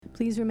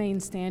Please remain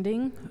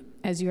standing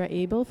as you are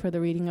able for the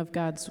reading of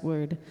God's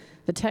word.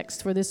 The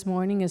text for this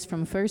morning is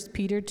from 1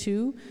 Peter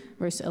 2,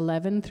 verse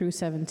 11 through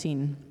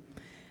 17.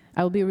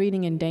 I will be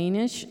reading in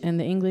Danish, and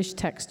the English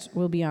text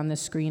will be on the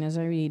screen as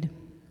I read.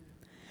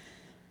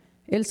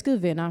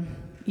 Elskede venner,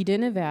 i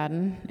denne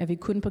verden er vi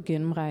kun på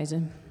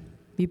gennemrejse.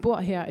 Vi bor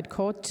her et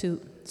kort tid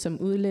som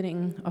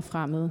udlændinge og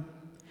fremmede.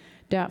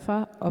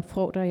 Derfor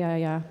opfordrer jeg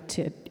jer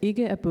til at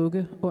ikke at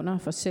bukke under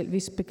for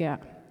selvisk begær,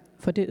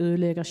 for det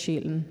ødelægger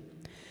sjælen.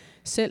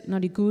 Selv når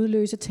de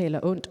gudløse taler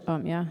ondt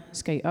om jer,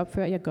 skal I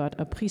opføre jer godt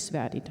og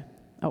prisværdigt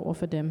over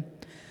for dem,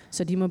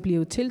 så de må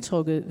blive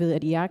tiltrukket ved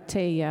at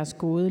iagttage jeres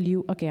gode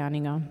liv og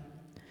gerninger.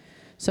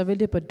 Så vil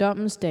det på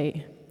dommens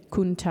dag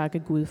kunne takke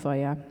Gud for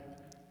jer.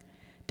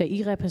 Da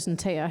I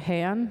repræsenterer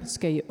Herren,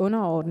 skal I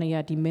underordne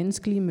jer de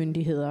menneskelige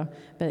myndigheder,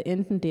 hvad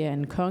enten det er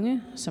en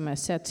konge, som er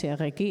sat til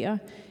at regere,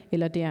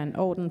 eller det er en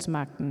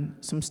ordensmagten,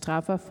 som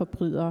straffer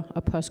forbrydere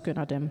og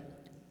påskynder dem.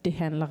 Der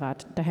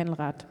handler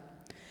ret.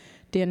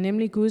 Det er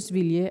nemlig Guds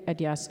vilje,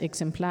 at jeres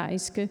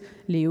eksemplariske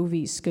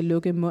levevis skal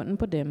lukke munden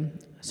på dem,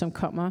 som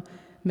kommer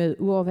med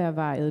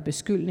uovervejede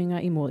beskyldninger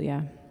imod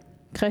jer.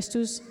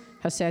 Kristus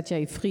har sat jer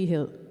i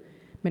frihed,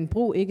 men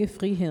brug ikke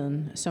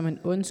friheden som en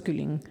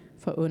undskyldning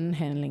for onde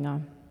handlinger.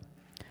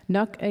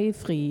 Nok er I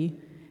frie,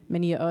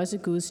 men I er også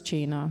Guds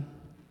tjenere.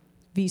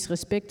 Vis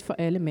respekt for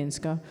alle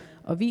mennesker,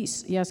 og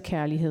vis jeres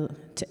kærlighed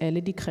til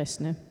alle de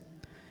kristne.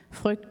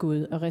 Frygt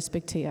Gud og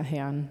respekter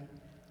Herren.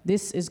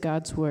 This is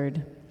God's word.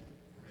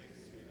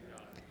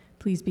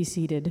 Please be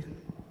seated.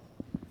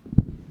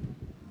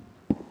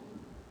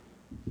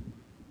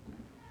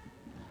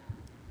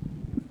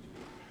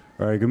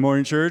 All right, good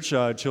morning, church.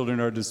 Children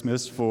are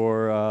dismissed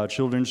for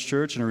children's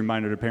church, and a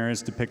reminder to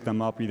parents to pick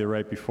them up either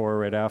right before or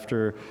right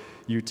after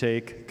you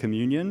take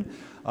communion.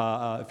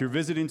 If you're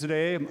visiting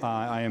today,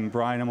 I am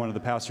Brian. I'm one of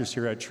the pastors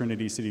here at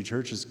Trinity City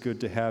Church. It's good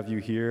to have you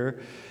here.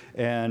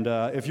 And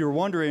if you're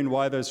wondering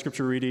why the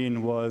scripture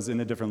reading was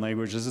in a different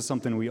language, this is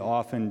something we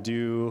often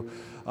do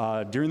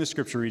during the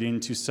scripture reading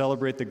to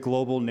celebrate the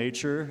global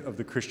nature of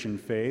the Christian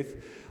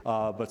faith.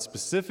 But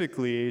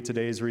specifically,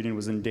 today's reading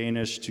was in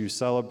Danish to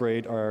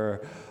celebrate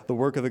the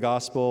work of the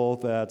gospel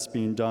that's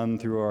being done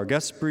through our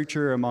guest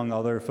preacher, among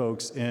other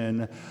folks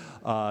in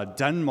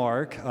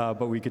Denmark.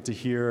 But we get to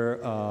hear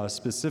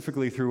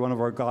specifically through one of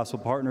our gospel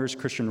partners,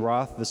 Christian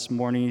Roth, this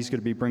morning. He's going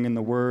to be bringing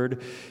the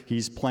word.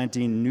 He's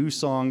planting New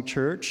Song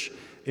Church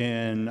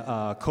in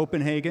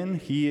Copenhagen.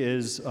 He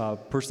is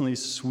personally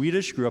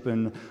Swedish, grew up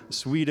in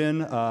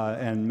Sweden,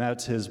 and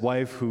met his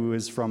wife, who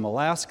is from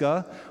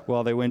Alaska,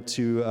 while they went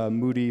to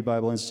Moody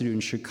Bible Institute in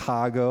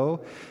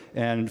Chicago,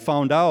 and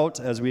found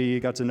out, as we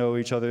got to know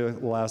each other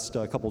the last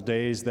couple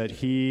days, that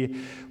he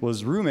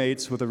was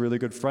roommates with a really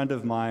good friend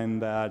of mine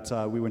that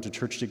we went to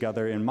church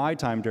together in my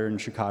time during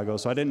Chicago.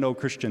 So I didn't know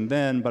Christian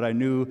then, but I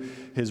knew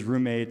his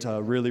roommate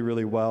really,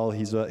 really well.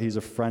 He's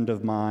a friend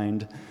of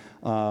mine.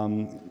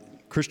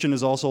 Christian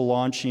is also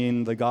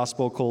launching the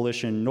Gospel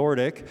Coalition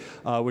Nordic,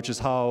 which is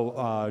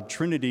how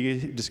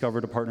Trinity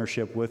discovered a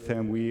partnership with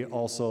him. We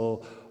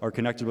also are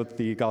connected with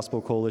the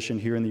Gospel Coalition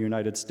here in the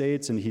United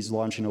States, and he's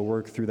launching a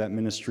work through that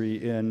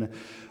ministry in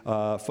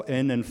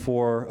and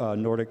for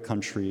Nordic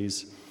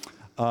countries.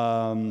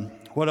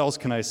 What else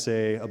can I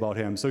say about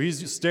him? So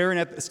he's staying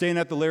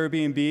at the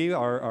Larrabee,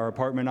 our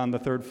apartment on the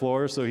third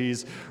floor. So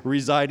he's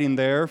residing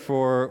there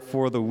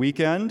for the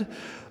weekend.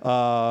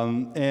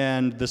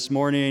 And this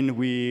morning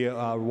we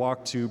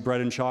walked to Bread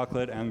and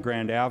Chocolate on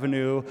Grand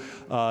Avenue,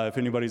 if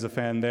anybody's a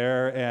fan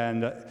there.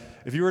 And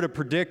if you were to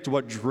predict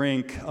what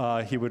drink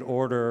he would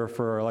order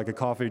for like a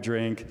coffee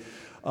drink,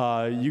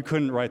 you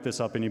couldn't write this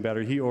up any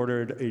better. He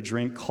ordered a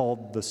drink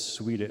called the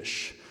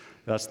Swedish.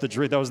 That's the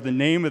drink. That was the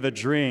name of the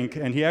drink,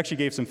 and he actually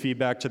gave some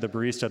feedback to the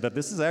barista that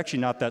this is actually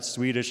not that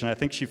Swedish, and I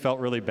think she felt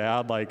really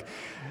bad, like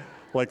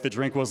the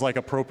drink was like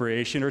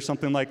appropriation or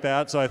something like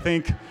that. So I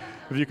think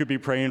if you could be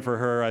praying for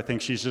her, I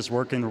think she's just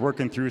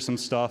working through some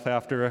stuff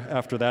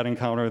after that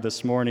encounter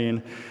this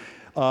morning.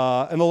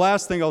 And the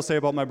last thing I'll say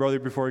about my brother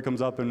before he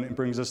comes up and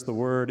brings us the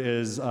word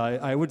is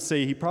I would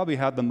say he probably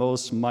had the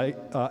most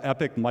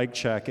epic mic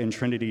check in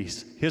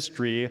Trinity's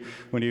history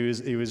when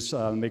he was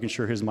making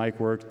sure his mic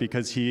worked,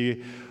 because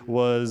he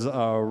was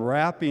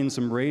rapping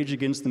some Rage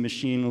Against the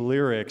Machine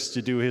lyrics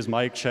to do his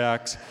mic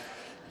checks.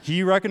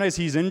 He recognized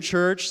he's in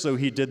church, so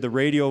he did the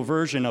radio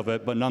version of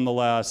it, but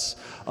nonetheless,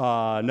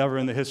 never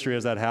in the history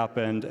has that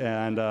happened,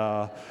 and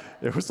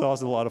it was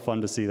also a lot of fun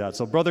to see that.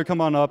 So brother,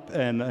 come on up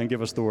and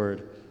give us the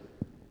word.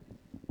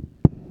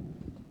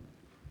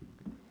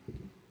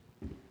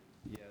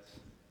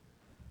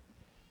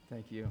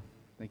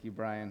 Thank you,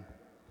 Brian.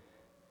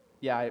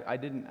 Yeah, I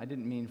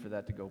didn't mean for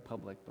that to go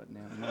public, but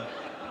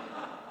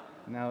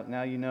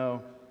now you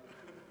know.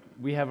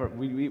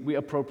 We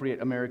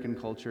appropriate American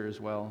culture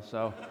as well.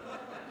 So,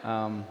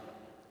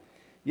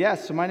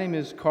 so my name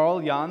is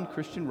Carl Jan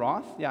Christian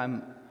Roth. Yeah,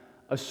 I'm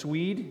a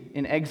Swede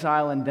in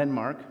exile in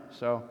Denmark.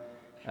 So,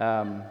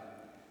 and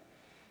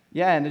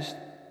just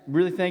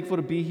really thankful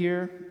to be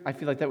here. I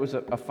feel like that was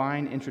a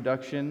fine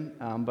introduction,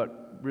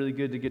 but really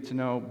good to get to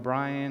know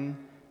Brian,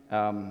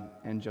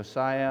 and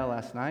Josiah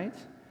last night,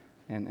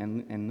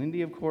 and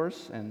Lindy, of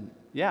course, and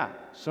yeah,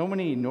 so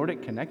many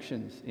Nordic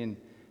connections in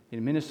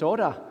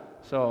Minnesota.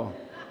 So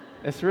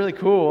it's really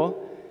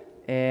cool.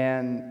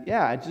 And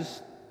yeah, I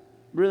just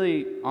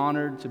really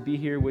honored to be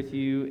here with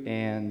you,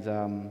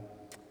 and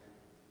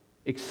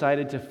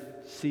excited to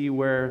see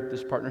where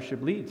this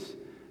partnership leads.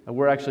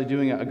 We're actually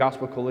doing a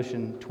Gospel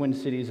Coalition Twin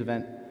Cities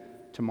event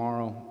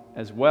tomorrow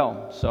as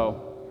well.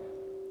 So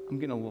I'm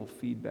getting a little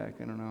feedback,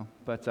 I don't know.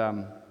 But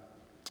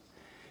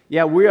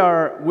yeah,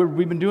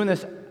 we've been doing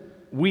this,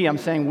 I'm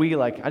saying we,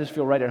 like I just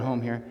feel right at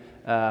home here.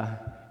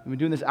 We've been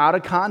doing this Out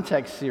of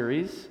Context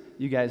series,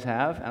 you guys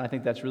have, and I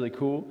think that's really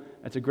cool.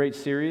 It's a great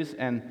series,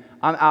 and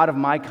I'm out of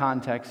my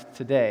context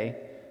today,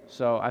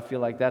 so I feel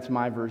like that's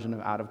my version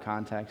of Out of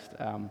Context.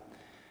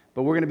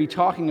 But we're going to be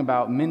talking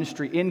about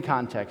ministry in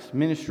context,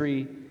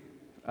 ministry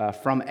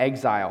from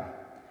exile.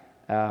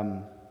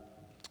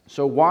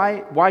 So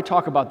why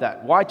talk about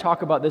that? Why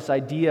talk about this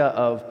idea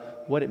of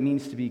what it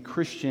means to be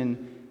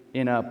Christian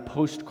in a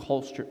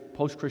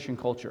post-Christian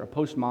culture, a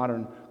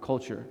postmodern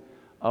culture,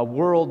 a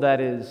world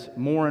that is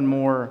more and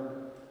more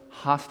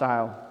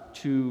hostile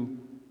to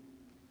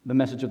the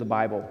message of the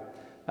Bible?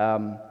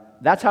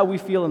 That's how we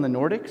feel in the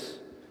Nordics.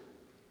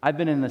 I've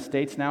been in the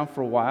States now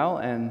for a while,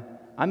 and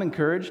I'm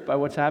encouraged by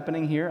what's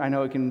happening here. I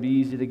know it can be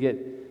easy to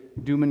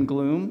get doom and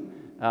gloom,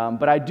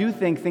 but I do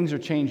think things are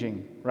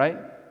changing, right,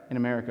 in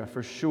America,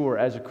 for sure.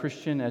 As a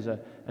Christian, as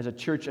a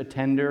church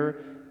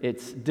attender,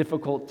 it's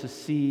difficult to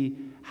see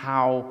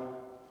how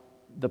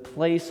the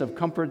place of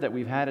comfort that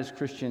we've had as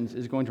Christians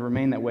is going to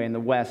remain that way in the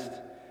West.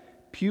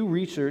 Pew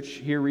Research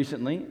here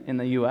recently in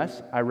the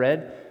U.S., I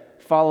read,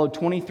 followed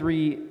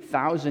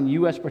 23,000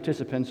 U.S.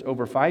 participants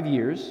over 5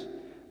 years,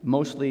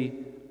 mostly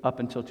up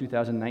until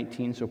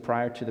 2019, so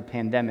prior to the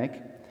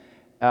pandemic,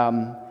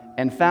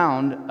 and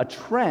found a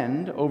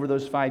trend over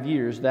those 5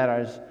 years that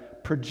is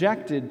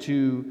projected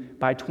to,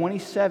 by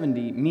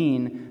 2070,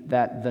 mean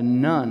that the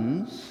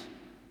nones,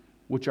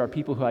 which are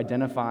people who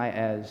identify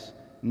as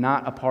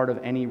not a part of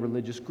any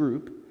religious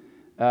group,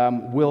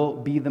 will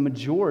be the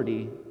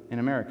majority in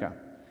America.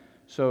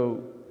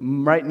 So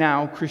right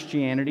now,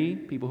 Christianity,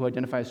 people who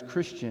identify as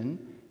Christian,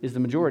 is the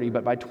majority,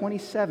 but by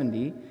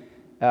 2070,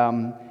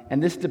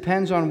 and this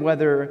depends on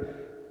whether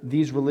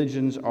these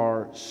religions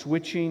are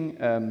switching.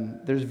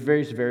 There's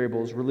various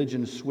variables.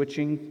 Religion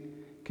switching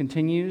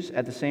continues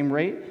at the same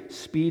rate,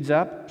 speeds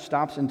up,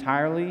 stops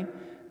entirely.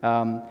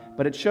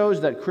 But it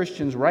shows that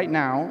Christians right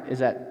now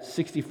is at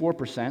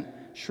 64%,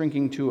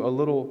 shrinking to a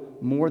little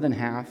more than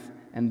half,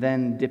 and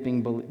then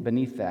dipping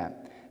beneath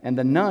that. And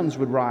the nones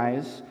would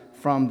rise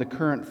from the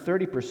current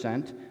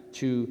 30%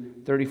 to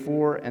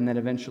 34%, and then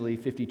eventually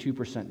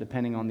 52%,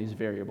 depending on these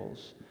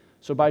variables.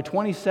 So by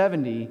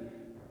 2070,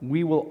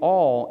 we will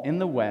all in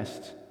the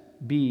West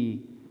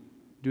be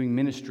doing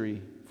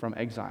ministry from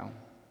exile.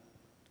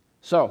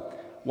 So,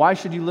 why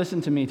should you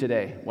listen to me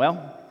today?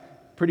 Well,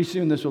 pretty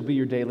soon this will be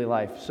your daily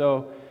life.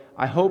 So,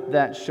 I hope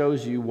that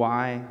shows you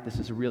why this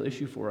is a real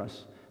issue for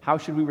us. How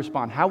should we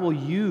respond? How will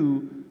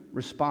you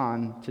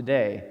respond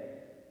today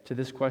to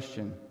this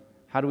question?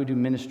 How do we do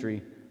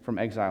ministry from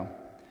exile?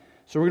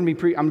 So we're going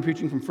to be I'm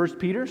preaching from 1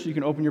 Peter, so you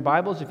can open your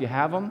Bibles if you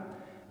have them,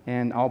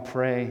 and I'll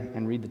pray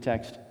and read the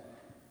text.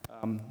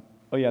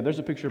 Oh yeah, there's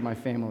a picture of my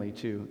family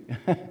too.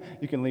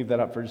 You can leave that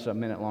up for just a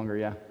minute longer,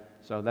 yeah.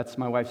 So that's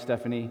my wife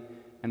Stephanie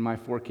and my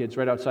 4 kids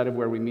right outside of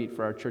where we meet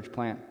for our church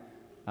plant.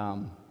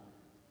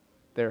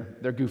 They're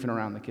goofing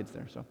around, the kids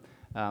there. So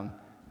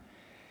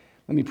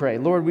let me pray.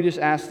 Lord, we just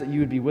ask that you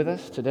would be with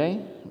us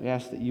today. We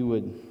ask that you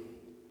would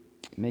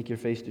make your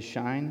face to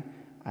shine.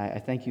 I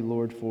thank you,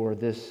 Lord, for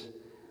this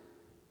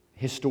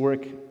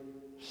historic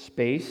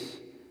space.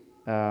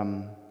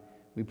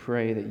 We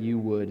pray that you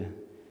would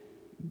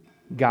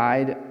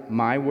guide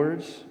my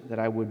words, that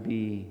I would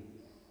be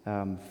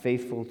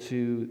faithful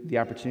to the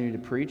opportunity to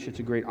preach. It's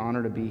a great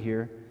honor to be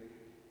here.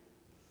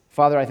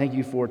 Father, I thank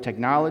you for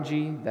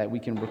technology, that we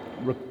can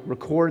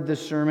record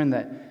this sermon,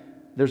 that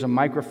there's a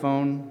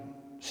microphone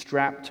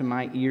strapped to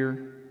my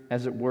ear,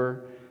 as it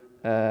were.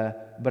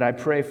 But I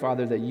pray,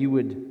 Father, that you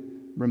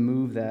would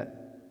remove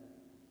that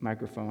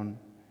microphone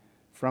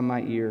from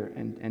my ear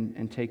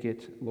and take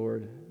it,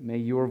 Lord. May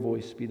your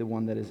voice be the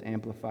one that is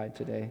amplified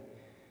today.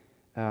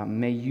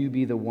 May you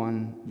be the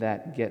one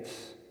that gets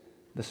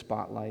the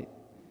spotlight.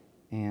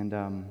 And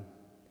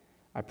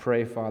I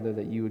pray, Father,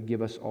 that you would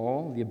give us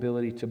all the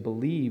ability to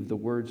believe the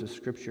words of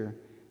Scripture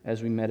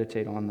as we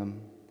meditate on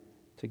them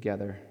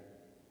together.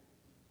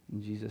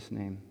 In Jesus'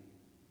 name,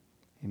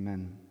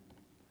 amen.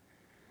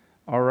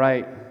 All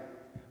right.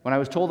 When I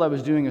was told I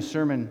was doing a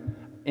sermon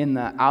in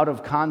the Out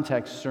of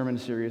Context sermon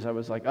series, I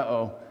was like,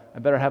 uh-oh, I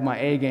better have my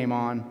A game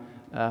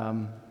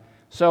on.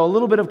 So a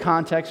little bit of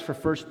context for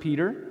 1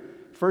 Peter.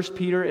 1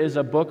 Peter is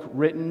a book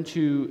written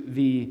to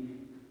the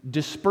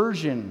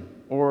dispersion,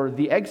 or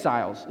the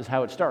exiles, is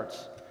how it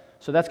starts.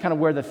 So that's kind of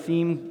where the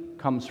theme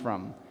comes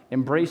from.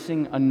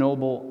 Embracing a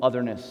noble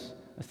otherness.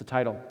 That's the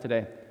title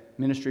today.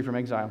 Ministry from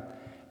Exile.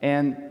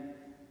 And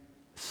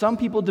some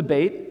people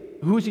debate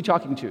who is he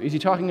talking to? Is he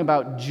talking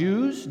about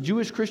Jews,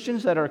 Jewish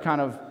Christians that are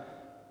kind of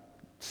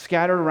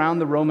scattered around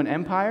the Roman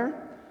Empire?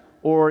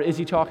 Or is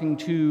he talking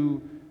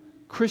to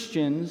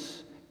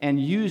Christians and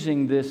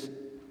using this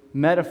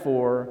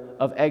metaphor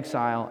of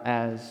exile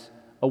as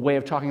a way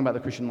of talking about the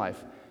Christian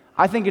life?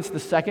 I think it's the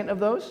second of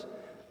those.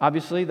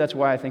 Obviously, that's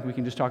why I think we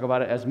can just talk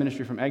about it as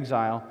ministry from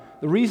exile.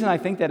 The reason I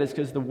think that is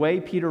because the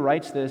way Peter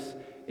writes this,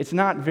 it's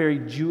not very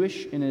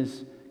Jewish in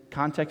his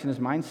context and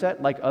his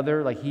mindset,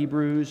 like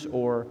Hebrews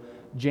or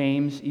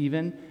James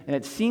even. And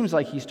it seems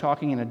like he's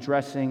talking and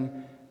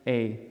addressing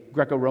a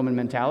Greco-Roman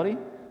mentality.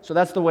 So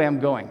that's the way I'm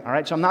going, all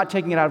right? So I'm not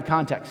taking it out of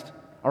context.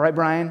 All right,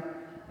 Brian?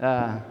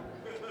 But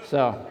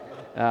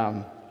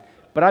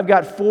I've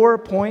got 4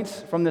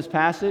 points from this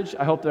passage.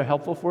 I hope they're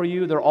helpful for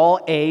you. They're all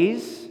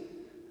A's.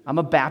 I'm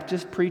a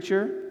Baptist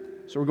preacher,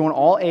 so we're going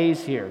all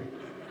A's here.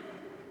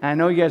 And I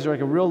know you guys are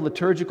like a real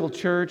liturgical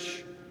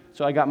church,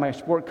 so I got my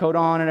sport coat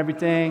on and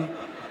everything.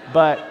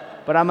 But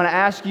I'm going to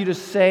ask you to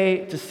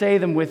say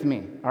them with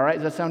me. All right?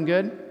 Does that sound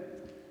good?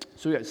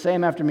 So say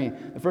them after me.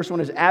 The first one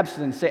is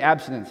abstinence. Say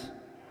abstinence.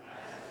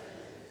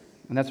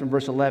 And that's from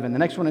verse 11. The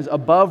next one is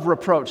above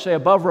reproach. Say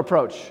above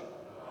reproach.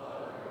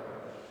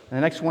 And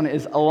the next one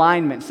is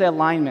alignment. Say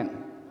alignment.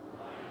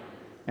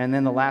 And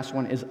then the last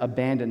one is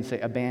abandon.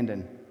 Say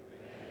abandon.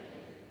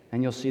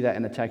 And you'll see that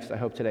in the text, I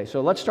hope, today.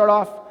 So let's start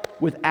off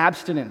with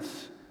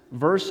abstinence.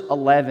 Verse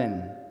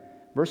 11.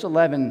 Verse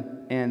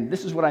 11, and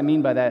this is what I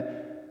mean by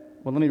that.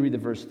 Well, let me read the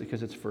verse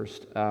because it's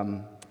first.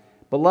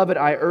 Beloved,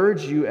 I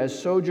urge you as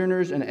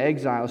sojourners and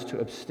exiles to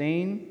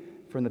abstain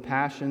from the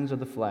passions of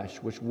the flesh,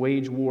 which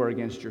wage war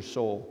against your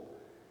soul.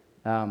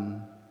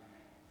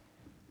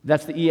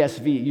 That's the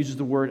ESV. It uses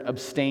the word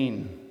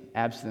abstain,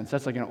 abstinence.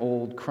 That's like an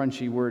old,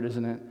 crunchy word,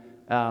 isn't it?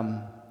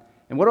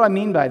 And what do I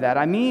mean by that?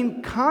 I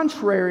mean,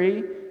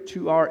 contrary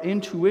to our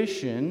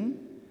intuition,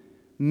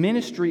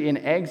 ministry in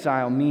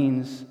exile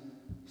means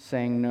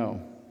saying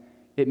no.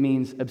 It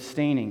means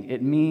abstaining.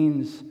 It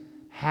means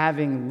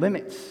having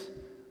limits.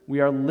 We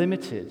are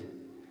limited.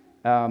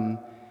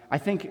 I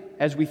think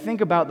as we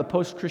think about the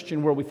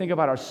post-Christian world, we think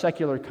about our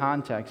secular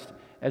context.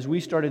 As we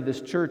started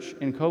this church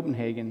in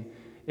Copenhagen,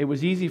 it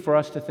was easy for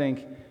us to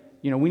think,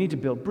 we need to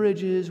build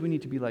bridges, we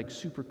need to be like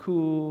super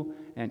cool.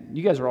 And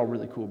you guys are all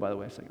really cool, by the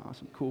way. It's like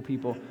awesome, cool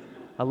people.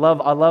 I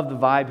love the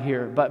vibe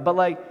here. But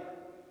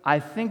I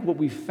think what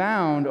we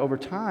found over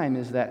time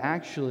is that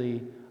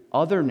actually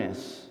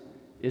otherness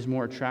is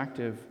more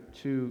attractive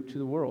to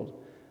the world.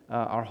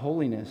 Our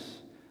holiness,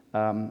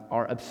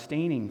 our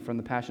abstaining from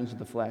the passions of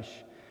the flesh.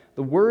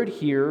 The word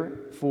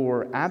here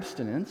for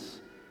abstinence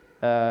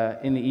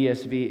in the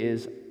ESV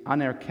is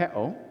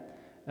anerkeo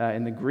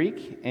in the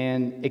Greek,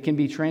 and it can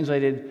be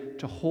translated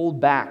to hold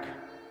back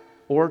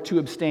or to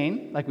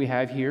abstain, like we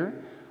have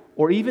here,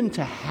 or even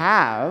to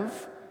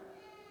have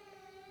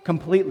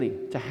completely,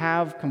 to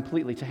have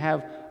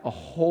a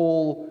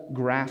whole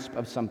grasp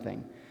of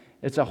something.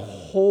 It's a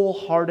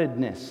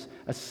wholeheartedness,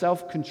 a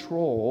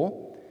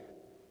self-control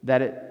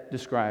that it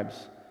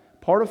describes.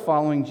 Part of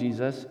following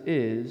Jesus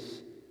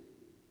is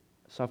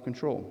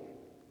self-control.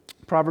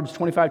 Proverbs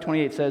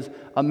 25:28 says,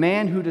 "A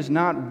man who does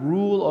not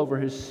rule over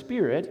his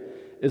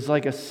spirit is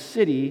like a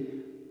city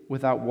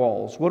without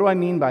walls." What do I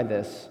mean by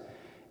this?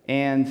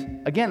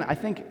 And again, I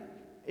think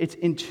it's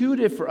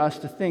intuitive for us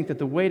to think that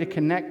the way to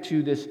connect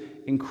to this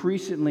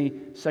increasingly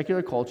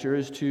secular culture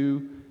is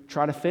to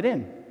try to fit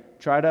in,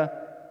 try to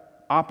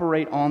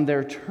operate on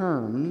their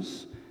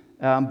terms.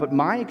 But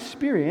my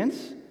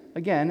experience,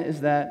 again,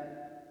 is that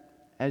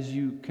as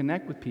you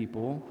connect with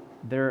people,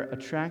 they're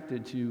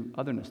attracted to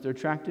otherness. They're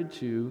attracted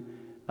to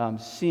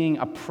seeing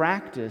a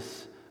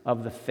practice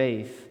of the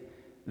faith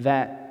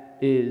that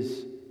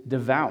is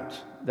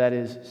devout, that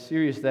is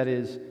serious, that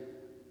is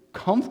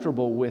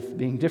comfortable with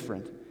being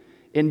different.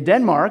 In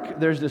Denmark,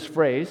 there's this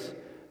phrase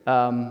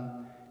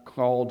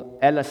called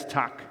ellers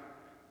tak.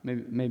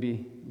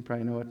 Maybe you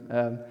probably know it.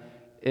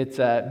 It's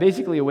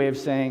basically a way of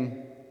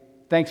saying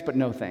thanks but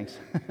no thanks.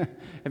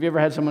 Have you ever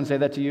had someone say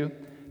that to you?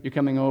 You're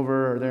coming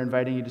over or they're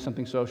inviting you to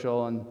something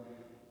social and,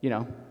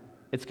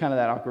 it's kind of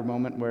that awkward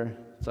moment where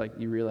it's like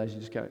you realize you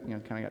just got,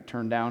 kind of got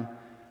turned down.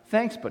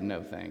 Thanks but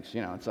no thanks.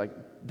 It's like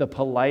the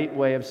polite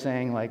way of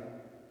saying like,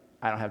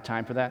 I don't have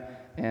time for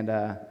that. And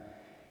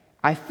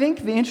I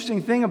think the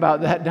interesting thing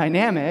about that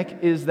dynamic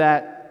is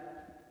that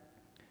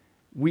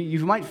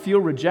you might feel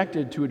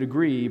rejected to a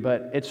degree,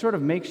 but it sort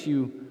of makes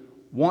you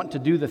want to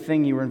do the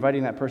thing you were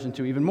inviting that person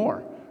to even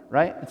more,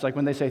 right? It's like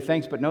when they say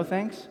thanks but no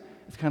thanks,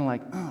 it's kind of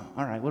like, oh,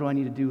 all right, what do I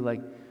need to do?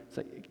 It's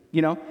like,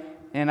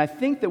 and I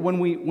think that when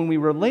we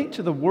relate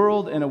to the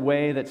world in a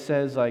way that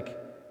says like,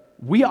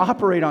 we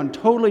operate on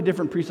totally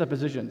different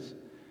presuppositions.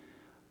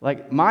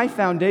 Like my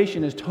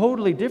foundation is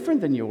totally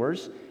different than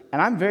yours,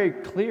 and I'm very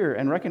clear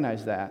and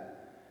recognize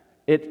that.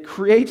 It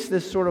creates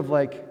this sort of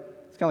like,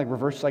 it's kind of like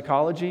reverse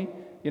psychology,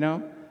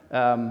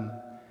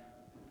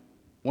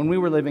 When we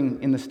were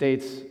living in the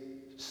States,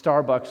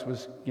 Starbucks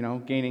was,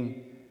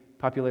 gaining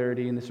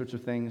popularity and these sorts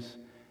of things.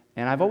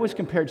 And I've always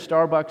compared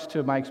Starbucks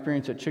to my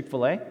experience at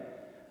Chick-fil-A.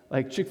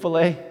 Like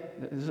Chick-fil-A,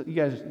 You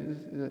guys,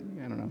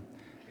 I don't know.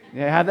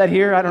 Yeah, have that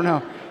here? I don't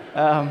know.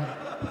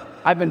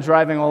 I've been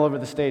driving all over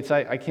the States.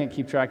 I can't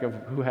keep track of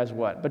who has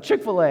what. But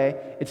Chick-fil-A,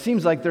 it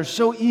seems like they're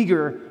so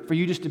eager for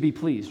you just to be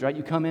pleased, right?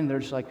 You come in, they're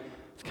just like,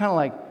 it's kind of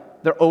like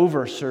they're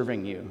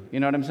over-serving you. You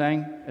know what I'm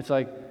saying? It's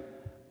like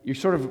you're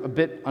sort of a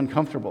bit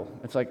uncomfortable.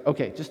 It's like,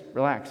 okay, just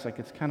relax. Like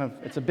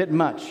it's a bit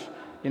much.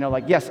 You know,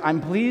 like, yes,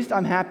 I'm pleased,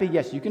 I'm happy.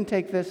 Yes, you can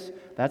take this.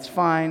 That's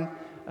fine.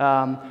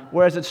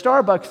 Whereas at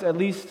Starbucks, at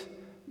least,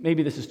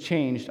 maybe this has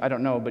changed. I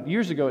don't know. But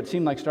years ago, it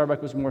seemed like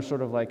Starbucks was more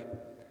sort of like,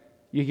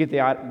 you get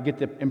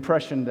the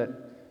impression that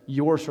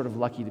you're sort of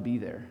lucky to be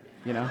there,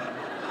 you know,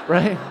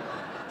 right?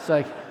 It's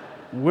like,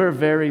 we're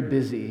very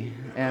busy,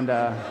 and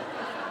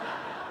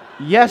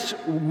yes,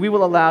 we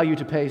will allow you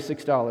to pay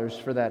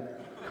 $6 for that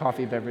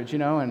coffee beverage, you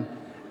know,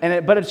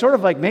 but it sort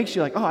of like makes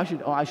you like, I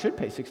should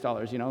pay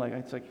 $6, you know, like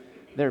it's like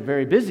they're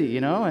very busy, you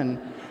know, and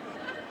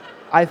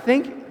I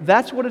think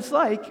that's what it's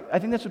like. I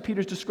think that's what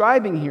Peter's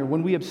describing here.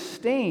 When we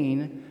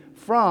abstain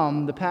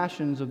from the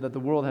passions that the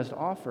world has to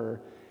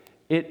offer,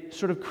 it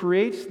sort of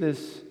creates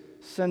this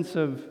sense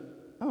of,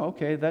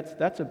 okay,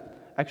 that's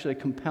actually a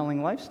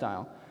compelling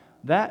lifestyle.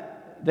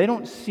 That they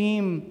don't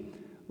seem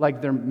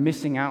like they're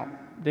missing out.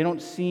 They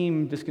don't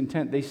seem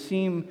discontent. They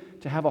seem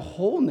to have a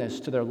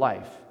wholeness to their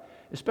life,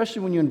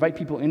 especially when you invite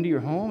people into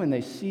your home and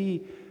they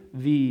see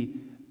the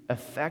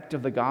effect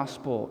of the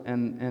gospel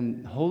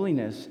and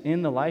holiness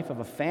in the life of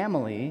a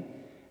family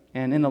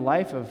and in the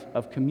life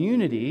of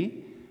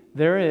community.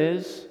 There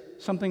is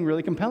something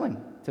really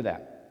compelling to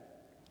that.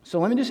 So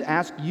let me just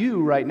ask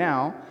you right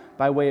now,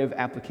 by way of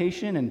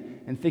application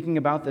and thinking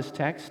about this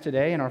text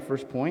today in our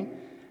first point,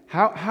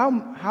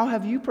 how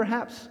have you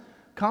perhaps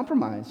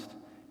compromised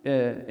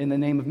in the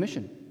name of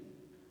mission?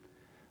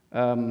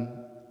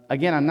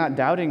 Again, I'm not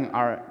doubting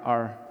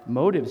our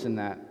motives in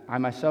that. I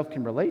myself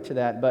can relate to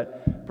that,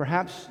 but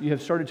perhaps you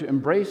have started to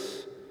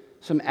embrace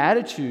some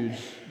attitudes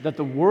that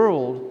the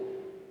world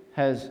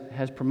has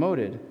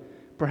promoted.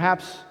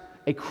 Perhaps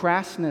a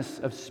crassness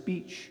of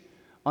speech,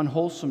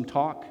 unwholesome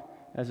talk,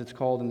 as it's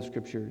called in the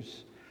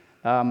Scriptures.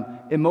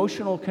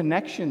 Emotional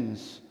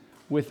connections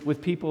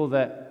with people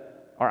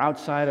that are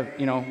outside of,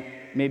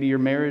 maybe your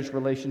marriage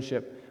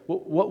relationship.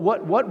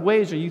 What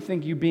ways are you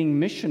think you being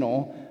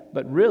missional,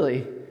 but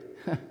really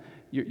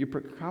you're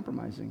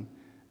compromising?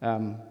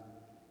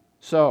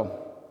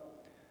 So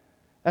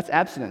that's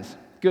abstinence.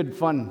 Good,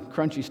 fun,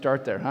 crunchy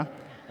start there, huh?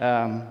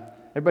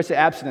 Everybody say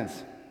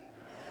abstinence.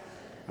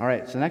 All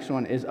right, so the next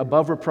one is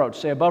above reproach.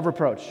 Say above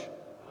reproach.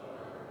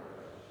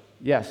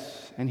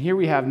 Yes, and here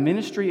we have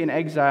ministry in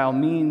exile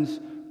means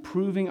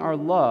proving our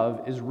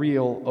love is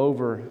real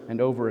over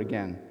and over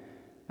again.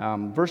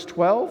 Verse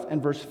 12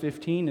 and verse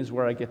 15 is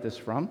where I get this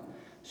from.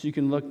 So you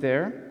can look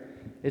there.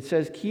 It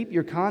says, keep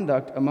your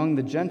conduct among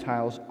the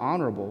Gentiles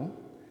honorable,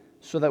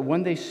 so that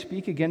when they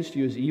speak against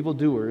you as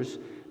evildoers,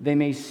 they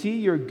may see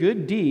your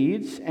good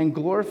deeds and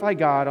glorify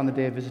God on the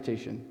day of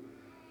visitation.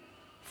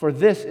 For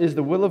this is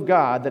the will of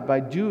God, that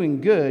by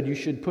doing good you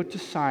should put to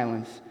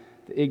silence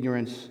the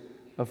ignorance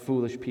of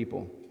foolish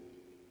people.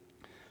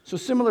 So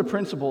similar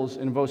principles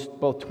in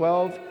both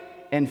 12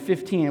 and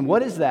 15. And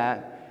what is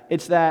that?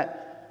 It's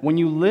that when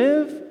you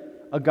live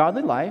a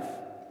godly life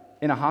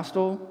in a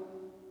hostile,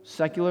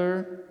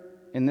 secular,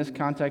 in this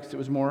context it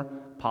was more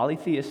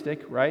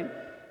polytheistic, right?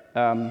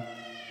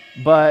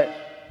 But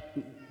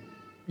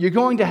you're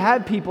going to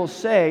have people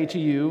say to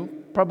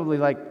you, probably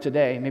like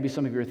today, maybe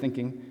some of you are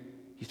thinking,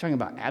 he's talking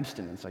about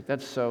abstinence. Like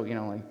that's so,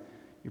 like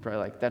you're probably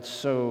like, that's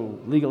so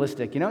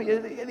legalistic.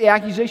 The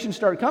accusations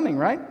start coming,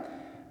 right?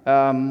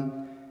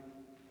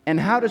 And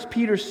how does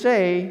Peter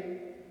say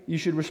you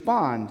should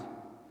respond?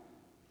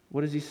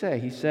 What does he say?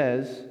 He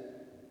says,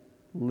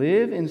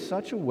 live in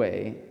such a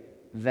way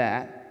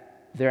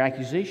that their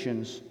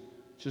accusations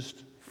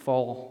just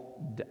fall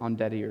on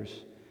dead ears.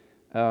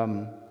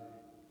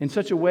 In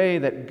such a way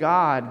that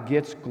God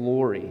gets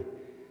glory.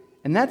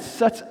 And that's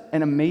such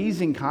an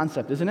amazing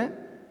concept, isn't it?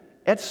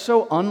 It's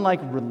so unlike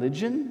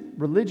religion.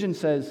 Religion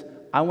says,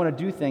 I want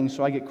to do things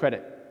so I get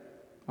credit.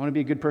 I want to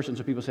be a good person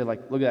so people say,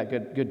 like, look at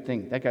that good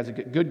thing. That guy's a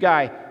good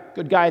guy.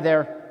 Good guy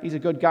there. He's a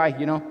good guy,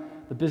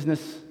 the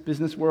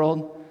business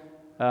world.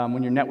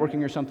 When you're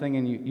networking or something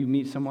and you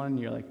meet someone and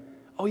you're like,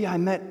 oh yeah, I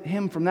met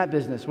him from that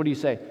business. What do you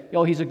say?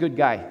 Oh, he's a good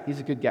guy. He's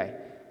a good guy.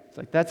 It's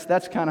like,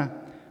 that's kind of,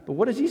 but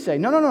what does he say?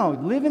 No.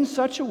 Live in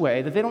such a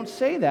way that they don't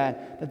say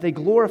that they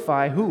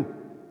glorify who?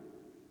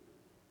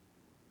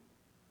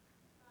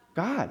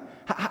 God.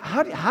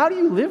 How do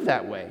you live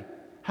that way?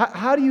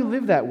 How do you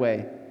live that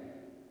way?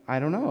 I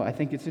don't know. I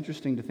think it's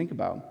interesting to think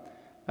about.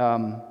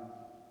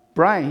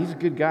 Brian, he's a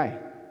good guy.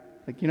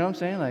 Like, you know what I'm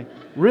saying? Like,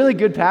 really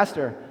good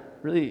pastor.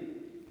 Really,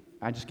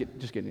 I just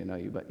getting to know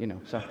you, but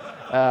so.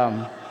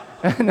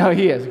 No,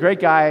 he is. Great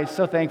guy.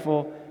 So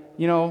thankful.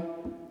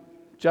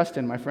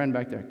 Justin, my friend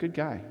back there, good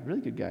guy.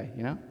 Really good guy,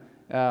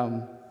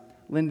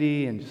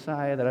 Lindy and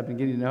Josiah that I've been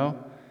getting to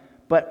know.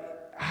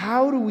 But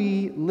how do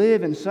we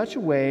live in such a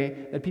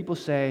way that people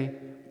say,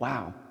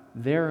 wow,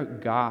 their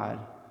God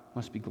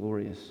must be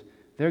glorious.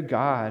 Their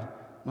God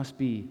must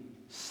be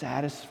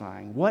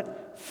satisfying?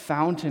 What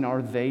fountain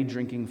are they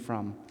drinking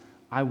from?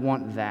 I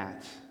want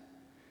that.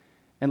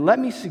 And let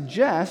me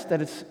suggest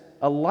that it's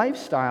a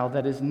lifestyle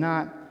that is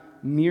not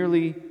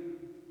merely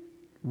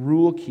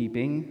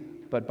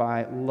rule-keeping, but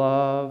by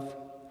love,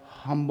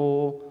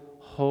 humble,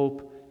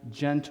 hope,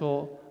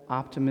 gentle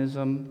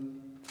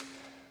optimism.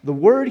 The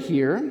word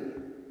here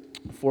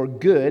for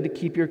good,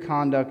 keep your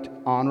conduct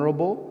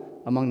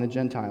honorable among the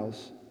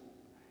Gentiles,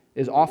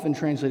 is often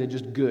translated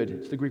just good.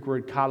 It's the Greek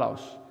word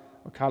kalos,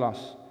 or kalos,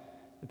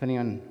 depending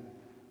on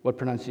what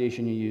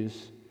pronunciation you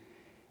use.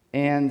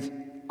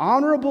 And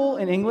honorable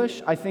in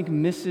English, I think,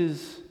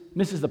 misses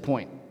the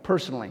point,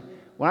 personally.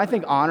 When I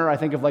think honor, I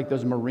think of like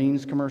those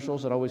Marines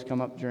commercials that always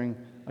come up during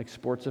like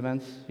sports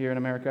events here in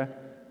America,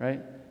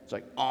 right? It's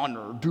like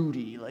honor,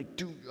 duty, like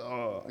you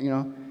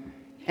know.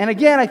 And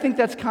again, I think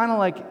that's kind of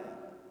like,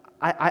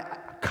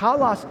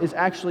 kalos is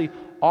actually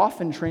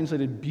often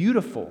translated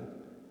beautiful,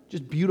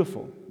 just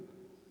beautiful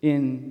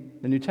in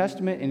the New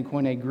Testament, in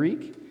Koine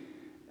Greek.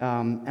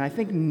 And I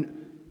think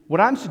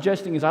what I'm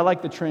suggesting is I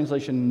like the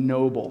translation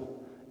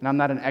noble. And I'm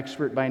not an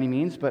expert by any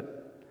means,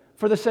 but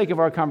for the sake of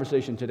our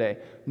conversation today,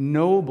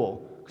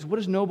 noble. Because what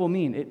does noble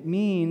mean? It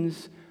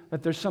means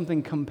that there's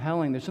something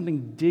compelling, there's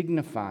something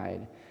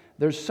dignified,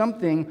 there's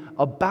something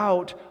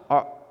about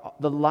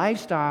the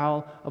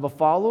lifestyle of a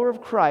follower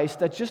of Christ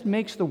that just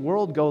makes the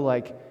world go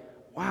like,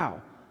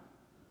 wow,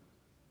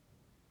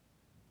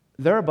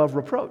 they're above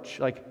reproach.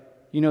 Like,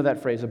 you know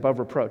that phrase, above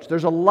reproach.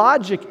 There's a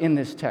logic in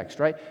this text,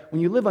 right?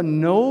 When you live a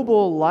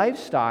noble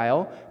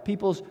lifestyle,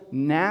 people's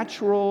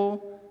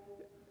natural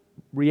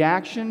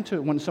reaction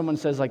to when someone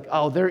says like,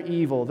 oh, they're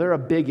evil, they're a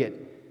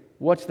bigot,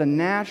 what's the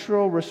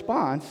natural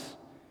response?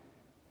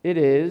 It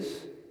is,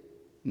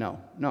 no.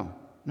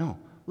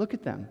 Look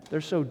at them.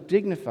 They're so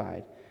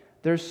dignified.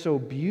 They're so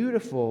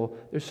beautiful.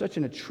 There's such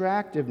an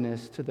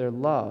attractiveness to their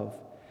love.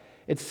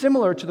 It's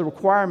similar to the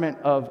requirement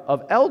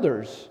of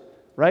elders,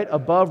 right?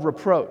 Above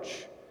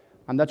reproach.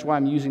 That's why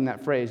I'm using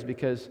that phrase,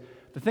 because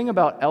the thing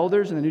about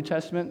elders in the New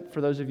Testament,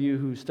 for those of you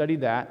who studied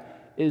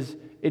that, is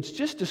it's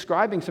just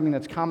describing something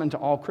that's common to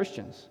all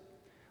Christians.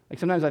 Like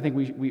sometimes I think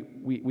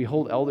we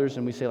hold elders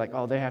and we say like,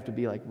 oh, they have to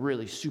be like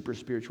really super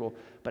spiritual.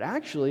 But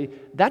actually,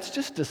 that's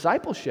just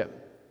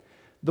discipleship.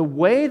 The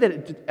way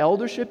that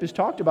eldership is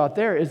talked about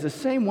there is the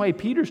same way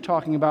Peter's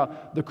talking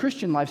about the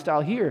Christian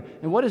lifestyle here.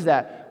 And what is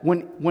that?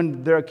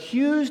 When they're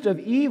accused of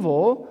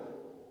evil,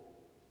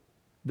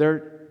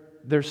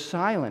 they're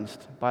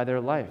silenced by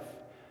their life.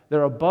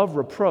 They're above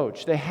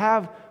reproach. We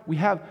have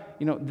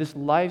this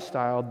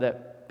lifestyle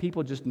that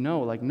people just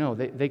know, like, no,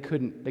 they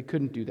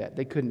couldn't do that.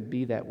 They couldn't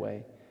be that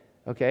way.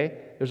 Okay?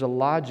 There's a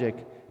logic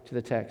to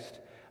the text.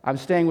 I'm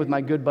staying with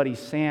my good buddy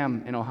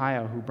Sam in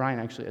Ohio, who Brian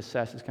actually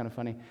assessed. It's kind of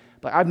funny.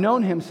 But I've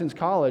known him since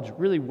college,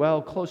 really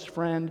well, close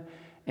friend.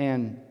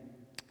 And,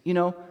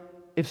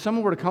 if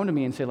someone were to come to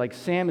me and say, like,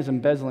 Sam is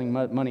embezzling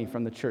money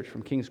from the church,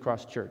 from King's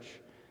Cross Church,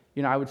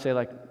 I would say,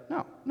 like,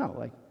 no,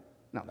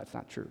 that's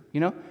not true.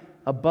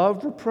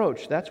 Above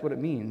reproach, that's what it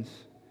means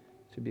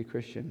to be a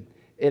Christian.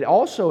 It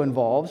also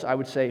involves, I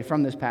would say,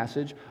 from this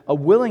passage, a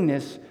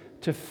willingness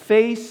to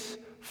face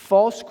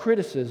false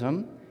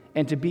criticism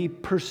and to be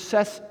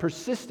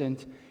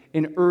persistent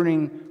in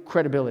earning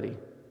credibility.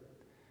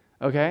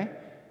 Okay?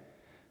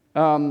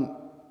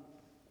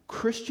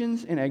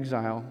 Christians in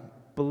exile,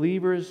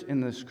 believers in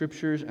the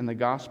Scriptures and the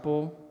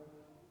gospel,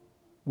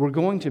 we're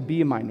going to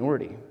be a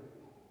minority.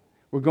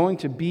 We're going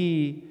to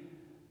be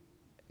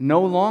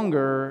no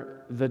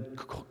longer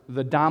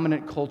the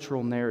dominant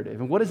cultural narrative.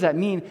 And what does that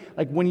mean?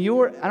 Like when I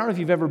don't know if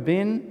you've ever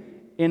been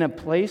in a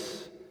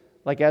place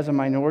like as a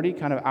minority,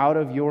 kind of out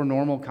of your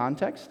normal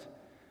context.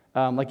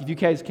 Like if you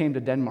guys came to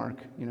Denmark,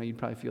 you'd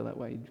probably feel that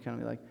way. You'd kind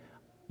of be like,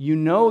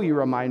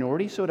 you're a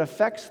minority, so it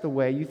affects the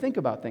way you think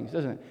about things,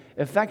 doesn't it?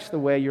 It affects the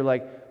way you're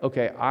like,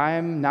 okay,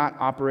 I'm not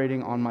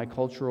operating on my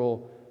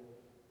cultural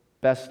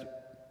best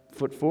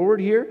foot forward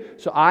here,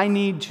 so I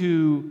need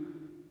to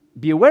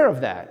be aware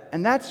of that.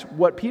 And that's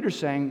what Peter's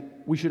saying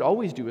we should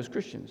always do as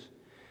Christians.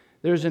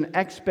 There's an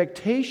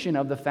expectation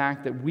of the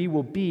fact that we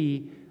will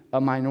be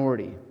a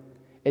minority.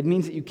 It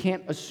means that you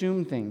can't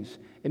assume things.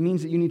 It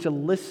means that you need to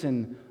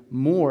listen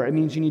more. It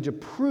means you need to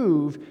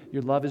prove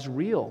your love is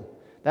real.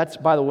 That's,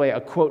 by the way,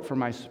 a quote from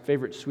my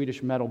favorite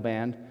Swedish metal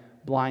band,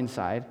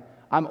 Blindside.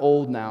 I'm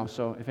old now,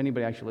 so if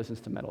anybody actually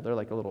listens to metal, they're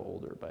like a little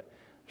older, but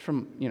it's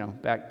from,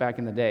 back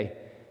in the day.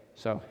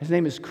 So his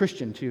name is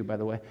Christian too, by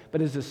the way.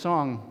 But it's a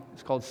song,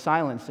 it's called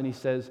Silence, and he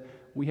says,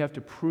 we have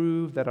to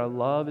prove that our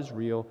love is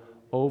real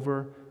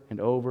over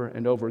and over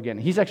and over again.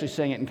 He's actually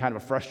saying it in kind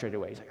of a frustrated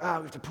way. He's like, we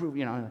have to prove,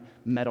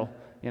 metal,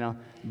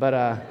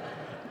 But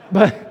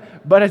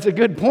it's a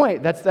good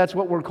point. That's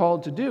what we're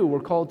called to do.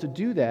 We're called to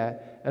do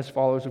that as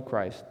followers of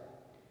Christ.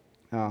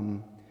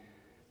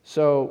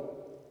 So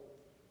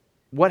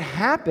what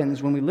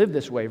happens when we live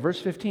this way?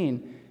 Verse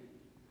 15,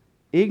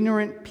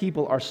 ignorant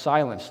people are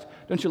silenced.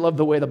 Don't you love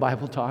the way the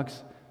Bible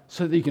talks?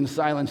 So that you can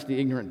silence the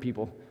ignorant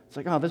people. It's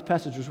like, this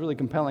passage was really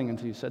compelling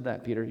until you said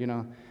that, Peter,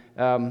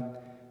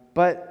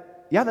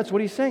 But, yeah, that's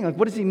what he's saying. Like,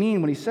 what does he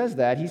mean when he says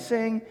that? He's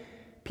saying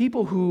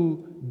People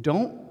who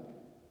don't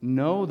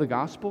know the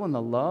gospel and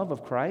the love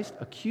of Christ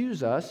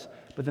accuse us,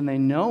 but then they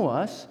know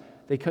us,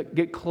 they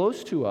get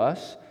close to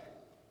us,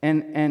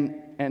 and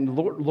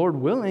Lord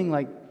willing,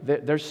 like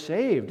they're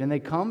saved, and they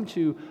come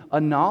to a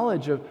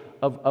knowledge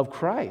of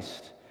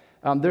Christ.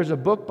 There's a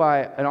book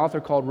by an author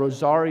called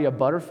Rosaria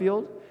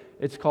Butterfield.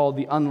 It's called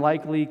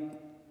The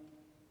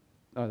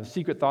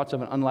Secret Thoughts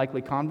of an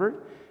Unlikely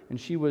Convert. And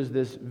she was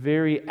this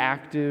very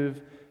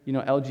active,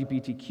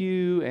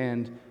 LGBTQ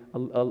and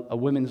a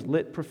women's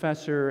lit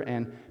professor,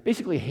 and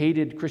basically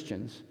hated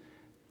Christians,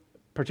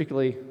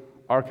 particularly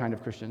our kind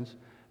of Christians.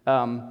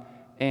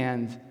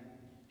 And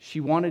she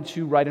wanted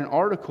to write an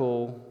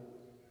article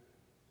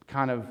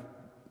kind of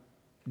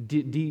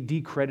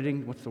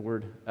decrediting,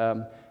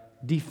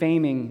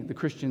 defaming the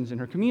Christians in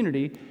her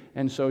community.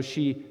 And so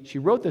she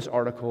wrote this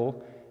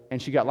article,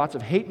 and she got lots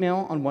of hate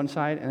mail on one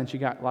side, and then she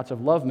got lots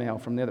of love mail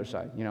from the other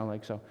side.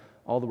 So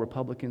all the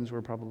Republicans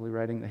were probably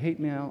writing the hate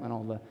mail, and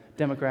all the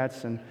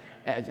Democrats, and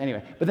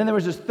anyway. But then there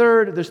was this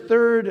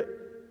third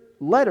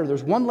letter.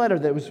 There's one letter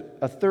that was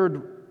a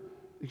third.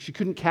 She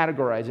couldn't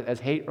categorize it as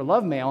hate or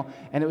love mail,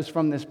 and it was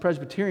from this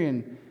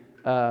Presbyterian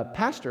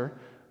pastor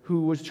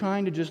who was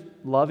trying to just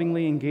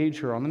lovingly engage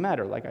her on the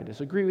matter. Like, I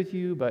disagree with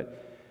you,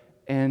 but...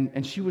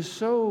 And she was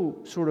so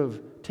sort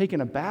of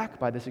taken aback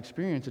by this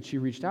experience that she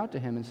reached out to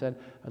him and said,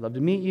 I'd love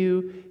to meet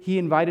you. He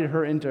invited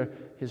her into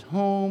his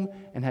home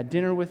and had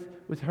dinner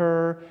with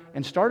her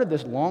and started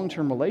this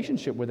long-term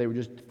relationship where they would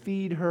just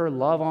feed her,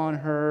 love on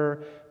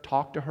her,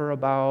 talk to her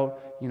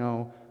about,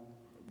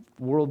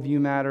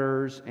 worldview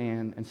matters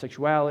and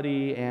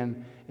sexuality.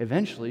 And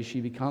eventually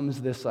she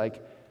becomes this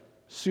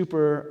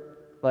super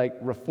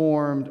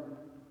reformed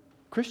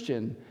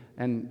Christian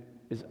and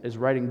is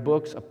writing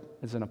books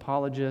as an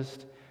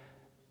apologist.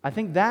 I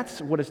think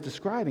that's what it's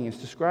describing. It's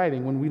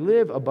describing when we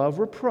live above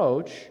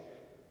reproach,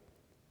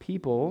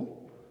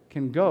 people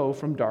can go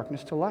from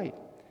darkness to light.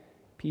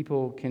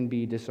 People can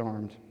be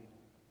disarmed.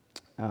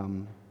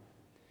 So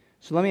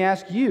let me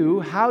ask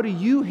you, how do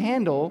you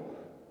handle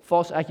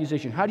false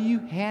accusation? How do you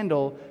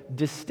handle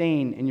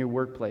disdain in your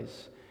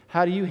workplace?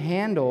 How do you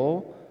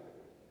handle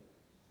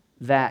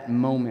that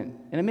moment?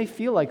 And it may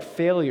feel like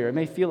failure. It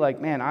may feel like,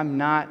 man, I'm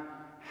not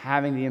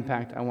having the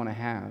impact I want to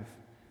have.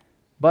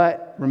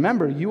 But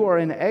remember, you are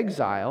in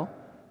exile,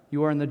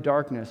 you are in the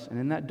darkness, and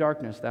in that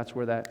darkness, that's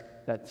where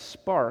that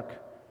spark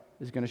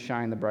is going to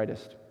shine the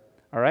brightest.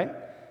 All right?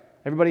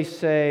 Everybody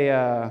say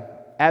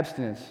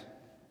abstinence.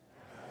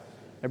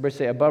 Everybody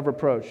say above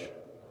reproach.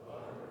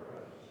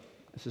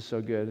 This is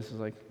so good. This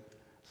is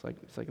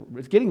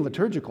it's getting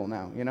liturgical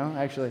now,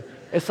 actually.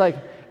 It's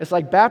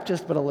like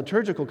Baptist, but a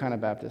liturgical kind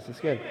of Baptist. It's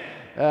good.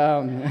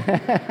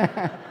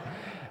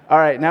 All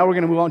right, now we're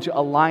going to move on to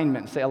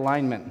alignment. Say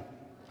alignment.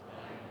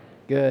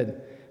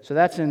 Good. So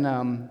that's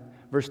in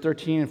verse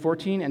 13 and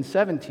 14 and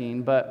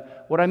 17.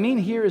 But what I mean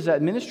here is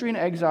that ministry in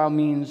exile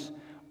means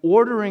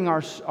ordering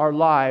our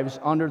lives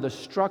under the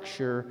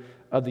structure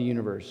of the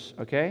universe.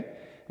 Okay?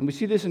 And we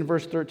see this in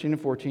verse 13 and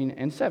 14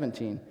 and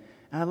 17.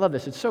 And I love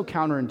this. It's so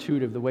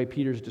counterintuitive the way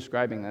Peter's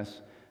describing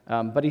this.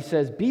 But he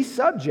says, be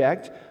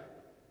subject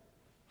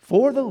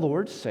for the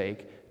Lord's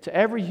sake to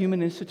every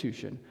human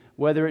institution,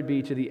 whether it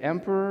be to the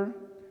emperor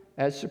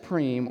as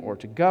supreme, or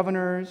to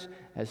governors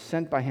as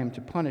sent by him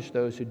to punish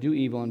those who do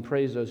evil and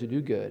praise those who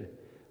do good.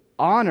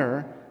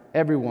 Honor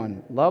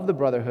everyone. Love the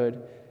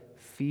brotherhood.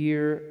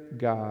 Fear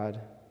God.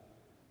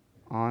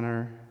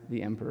 Honor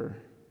the emperor.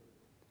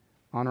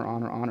 Honor,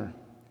 honor, honor.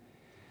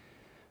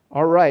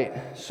 All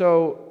right,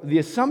 so the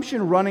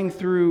assumption running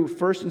through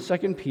 1st and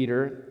 2nd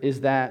Peter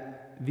is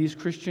that these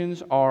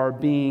Christians are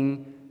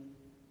being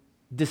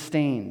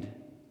disdained.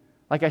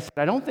 Like I said,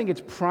 I don't think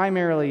it's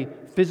primarily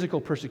physical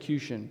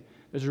persecution.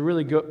 There's a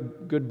really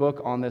good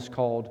book on this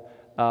called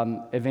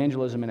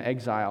Evangelism in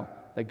Exile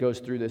that goes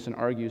through this and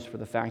argues for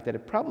the fact that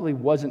it probably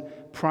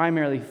wasn't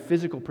primarily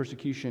physical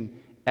persecution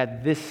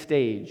at this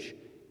stage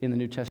in the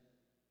New Testament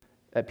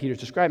that Peter's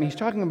describing. He's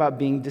talking about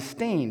being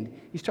disdained.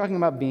 He's talking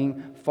about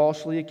being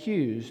falsely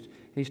accused.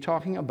 He's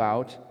talking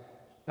about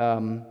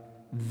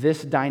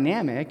this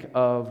dynamic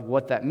of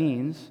what that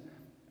means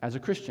as a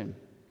Christian.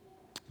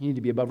 You need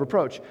to be above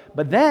reproach.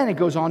 But then it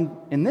goes on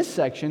in this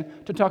section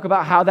to talk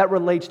about how that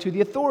relates to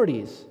the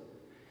authorities.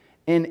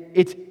 And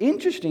it's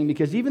interesting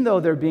because even though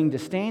they're being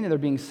disdained and they're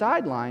being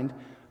sidelined,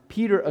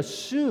 Peter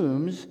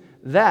assumes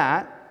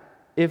that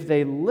if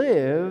they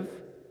live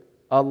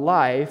a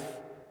life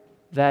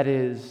that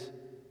is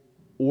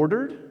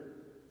ordered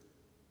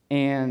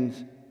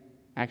and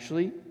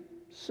actually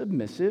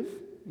submissive,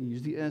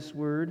 use the S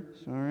word,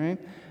 sorry,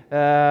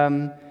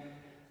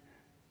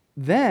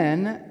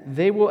 then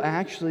they will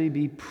actually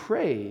be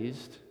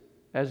praised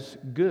as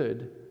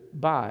good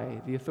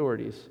by the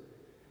authorities.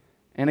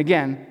 And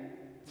again,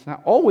 it's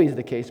not always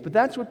the case, but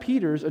that's what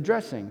Peter's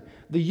addressing.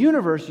 The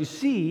universe, you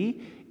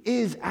see,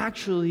 is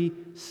actually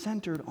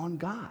centered on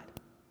God.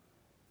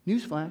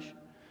 Newsflash.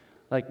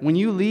 Like when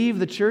you leave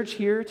the church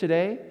here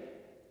today,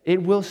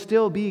 it will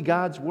still be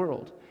God's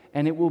world,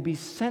 and it will be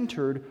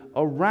centered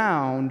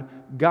around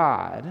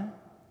God.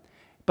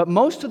 But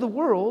most of the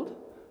world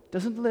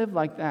doesn't live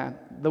like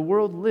that. The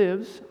world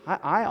lives,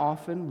 I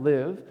often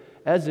live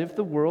as if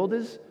the world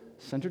is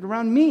centered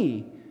around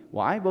me.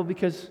 Why? Well,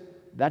 because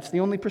that's the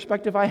only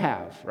perspective I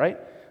have, right?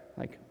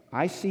 Like,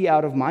 I see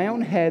out of my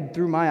own head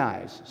through my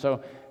eyes.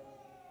 So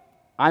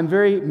I'm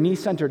very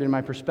me-centered in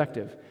my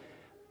perspective.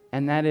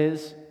 And that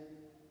is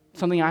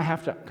something I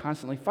have to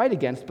constantly fight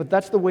against, but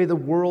that's the way the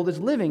world is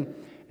living.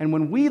 And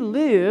when we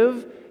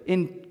live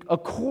in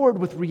accord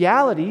with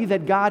reality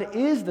that God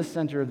is the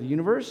center of the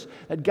universe,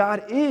 that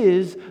God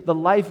is the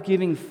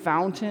life-giving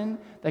fountain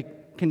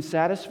that can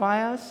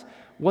satisfy us,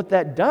 what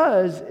that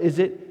does is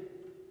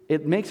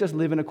it makes us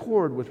live in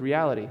accord with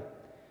reality.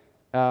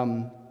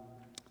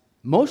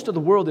 Most of the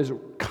world is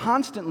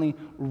constantly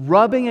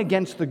rubbing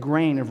against the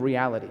grain of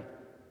reality. Do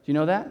you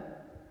know that?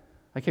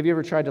 Like, have you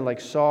ever tried to, like,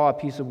 saw a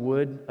piece of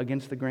wood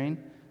against the grain?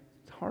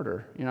 It's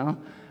harder, you know?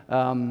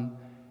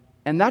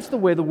 And that's the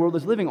way the world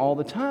is living all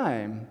the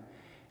time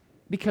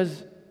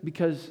because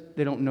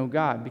they don't know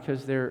God,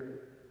 because they're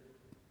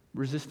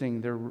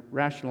resisting, they're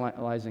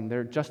rationalizing,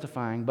 they're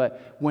justifying.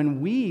 But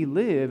when we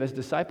live as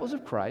disciples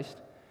of Christ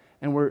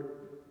and we're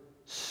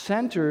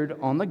centered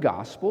on the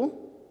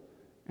gospel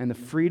and the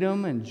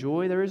freedom and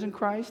joy there is in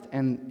Christ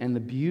and the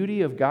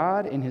beauty of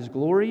God in His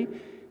glory,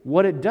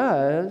 what it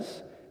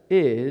does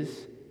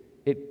is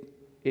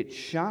it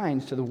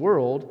shines to the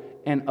world,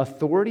 and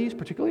authorities,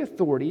 particularly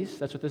authorities,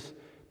 that's what this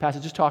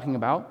passage is talking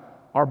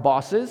about, our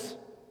bosses.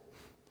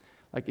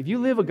 Like, if you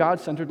live a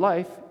God-centered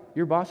life,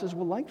 your bosses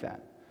will like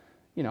that.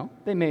 You know,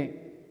 they may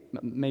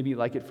maybe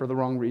like it for the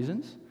wrong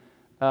reasons,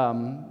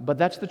 but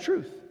that's the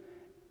truth.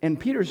 And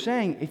Peter's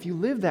saying, if you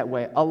live that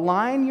way,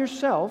 align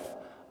yourself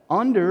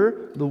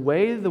under the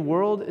way the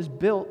world is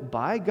built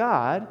by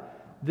God,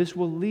 this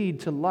will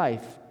lead to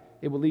life.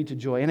 It will lead to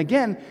joy. And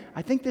again,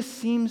 I think this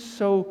seems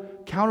so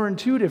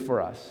counterintuitive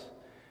for us.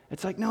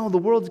 It's like, no, the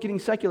world's getting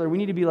secular. We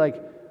need to be like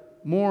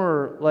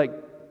more like,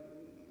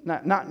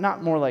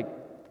 not more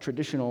like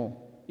traditional.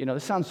 You know,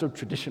 this sounds so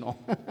traditional,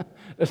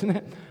 doesn't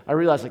it? I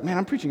realize, like, man,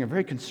 I'm preaching a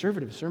very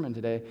conservative sermon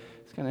today.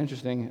 It's kind of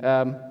interesting.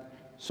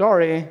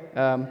 Sorry.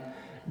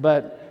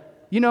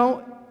 But, you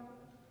know,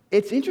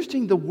 it's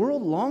interesting. The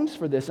world longs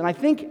for this. And I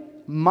think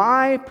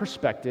my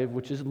perspective,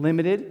 which is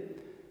limited,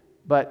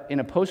 but in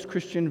a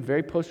post-Christian,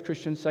 very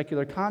post-Christian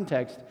secular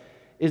context,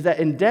 is that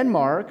in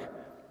Denmark,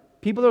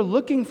 people are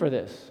looking for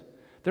this.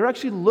 They're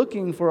actually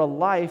looking for a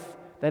life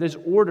that is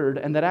ordered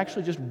and that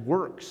actually just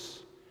works.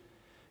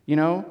 You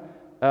know,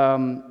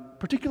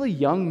 particularly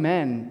young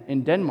men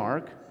in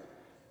Denmark,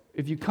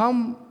 if you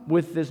come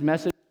with this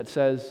message that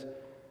says,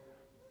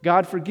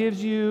 God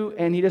forgives you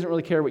and He doesn't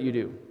really care what you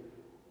do,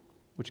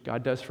 which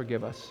God does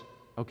forgive us,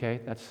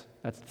 okay? That's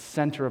the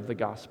center of the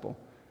gospel.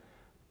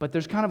 But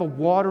there's kind of a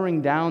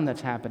watering down that's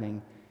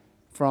happening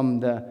from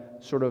the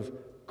sort of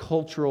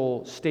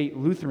cultural state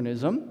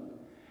Lutheranism.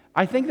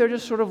 I think they're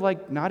just sort of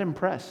like not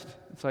impressed.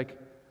 It's like,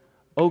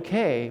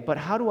 okay, but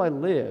how do I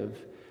live?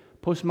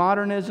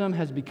 Postmodernism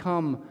has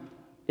become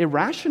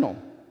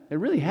irrational. It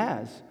really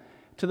has.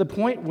 To the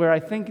point where I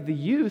think the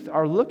youth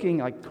are looking,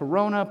 like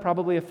Corona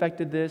probably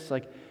affected this,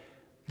 like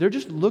they're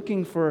just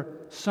looking for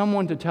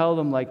someone to tell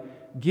them,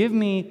 like, give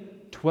me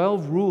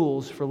 12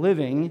 rules for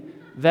living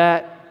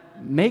that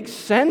makes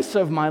sense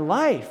of my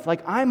life.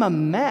 Like, I'm a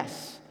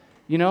mess,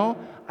 you know?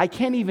 I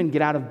can't even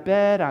get out of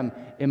bed. I'm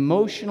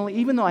emotionally,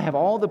 even though I have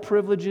all the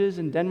privileges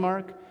in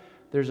Denmark,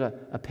 there's a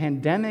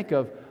pandemic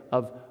of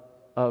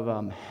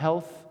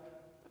health,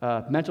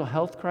 mental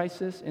health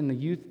crisis in the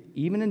youth,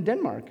 even in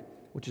Denmark,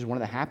 which is one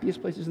of the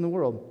happiest places in the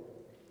world.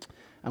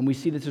 And we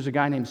see that there's a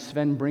guy named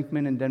Sven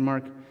Brinkmann in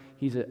Denmark.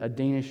 He's a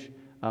Danish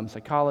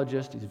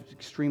psychologist. He's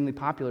extremely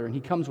popular, and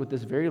he comes with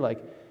this very, like,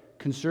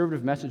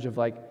 conservative message of,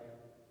 like,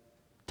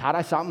 tag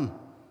dig sammen,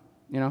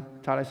 you know,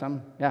 tag dig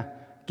sammen, yeah.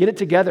 Get it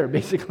together,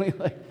 basically,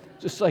 like,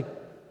 just like,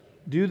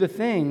 do the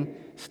thing,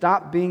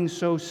 stop being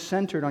so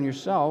centered on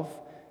yourself,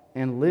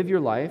 and live your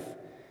life.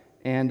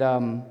 And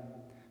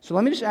so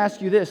let me just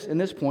ask you this, in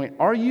this point,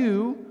 are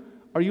you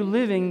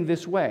living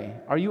this way?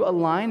 Are you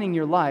aligning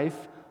your life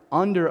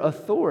under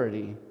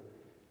authority,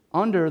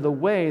 under the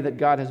way that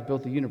God has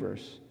built the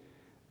universe?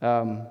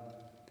 I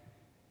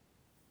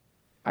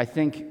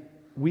think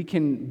we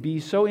can be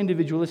so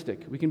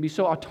individualistic. We can be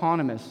so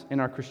autonomous in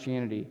our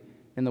Christianity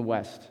in the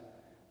West.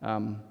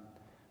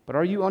 But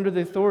are you under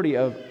the authority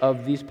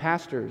of these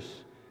pastors?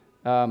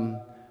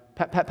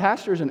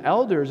 Pastors and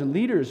elders and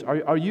leaders,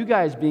 are you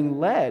guys being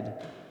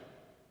led?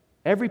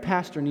 Every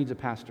pastor needs a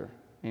pastor.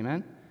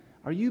 Amen?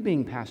 Are you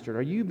being pastored?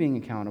 Are you being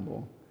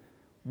accountable?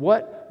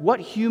 What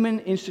human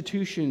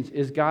institutions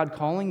is God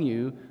calling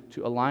you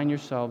to align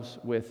yourselves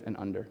with and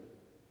under?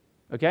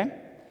 Okay?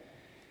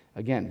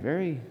 Again,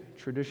 very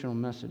traditional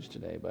message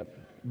today, but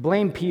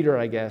blame Peter,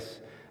 I guess.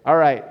 All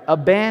right,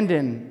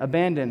 abandon.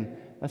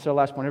 That's our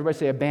last point. Everybody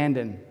say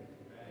abandon.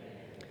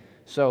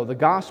 So the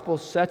gospel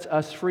sets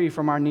us free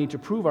from our need to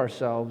prove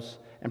ourselves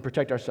and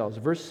protect ourselves.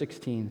 Verse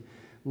 16,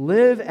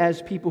 live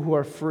as people who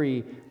are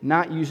free,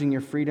 not using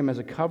your freedom as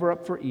a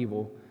cover-up for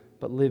evil,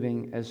 but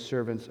living as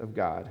servants of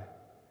God.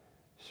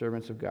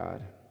 Servants of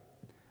God.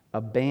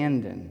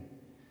 abandon.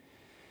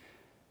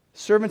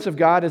 Servants of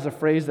God is a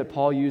phrase that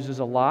Paul uses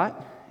a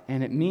lot,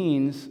 and it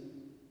means,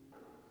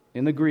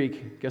 in the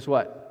Greek, guess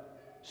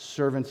what?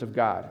 Servants of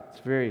God. It's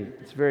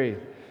very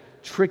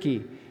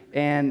tricky.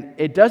 And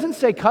it doesn't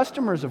say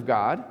customers of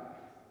God.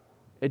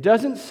 It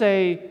doesn't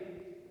say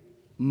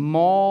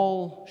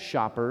mall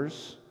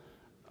shoppers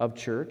of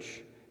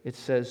church. It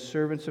says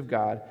servants of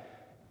God.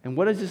 And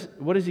what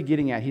is he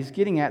getting at? He's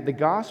getting at the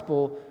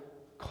gospel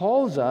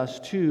calls us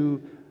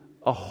to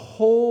a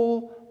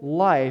whole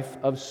life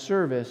of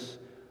service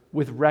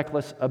with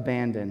reckless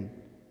abandon.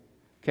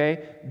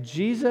 Okay?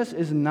 Jesus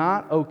is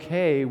not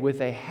okay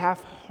with a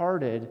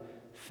half-hearted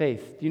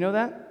faith. Do you know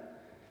that?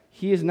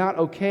 He is not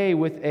okay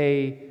with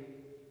a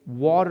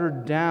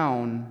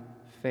watered-down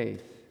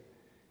faith.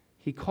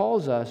 He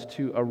calls us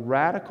to a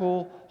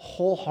radical,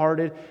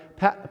 wholehearted.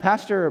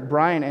 Pastor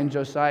Brian and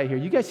Josiah here,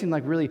 you guys seem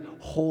like really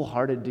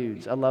wholehearted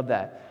dudes. I love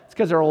that. It's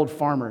because they're old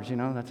farmers, you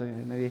know.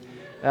 Maybe.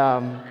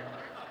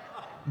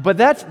 But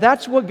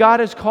that's what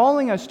God is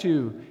calling us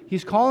to.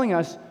 He's calling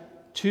us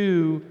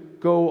to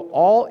go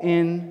all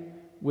in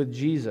with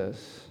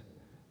Jesus.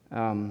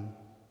 And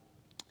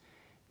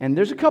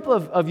there's a couple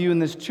of you in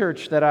this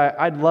church that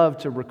I'd love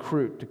to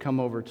recruit to come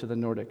over to the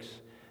Nordics.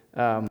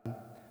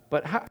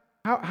 But how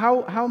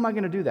am I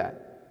going to do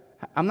that?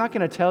 I'm not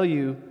going to tell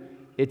you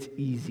it's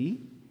easy,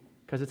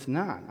 because it's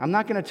not. I'm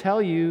not going to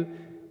tell you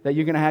that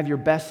you're going to have your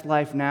best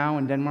life now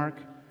in Denmark,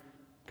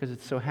 because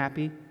it's so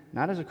happy.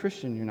 Not as a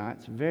Christian, you're not.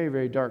 It's very,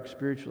 very dark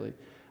spiritually.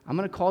 I'm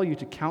going to call you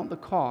to count the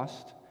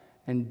cost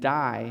and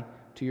die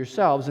to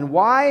yourselves. And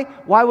why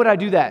would I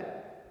do that?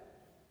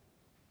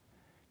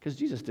 Because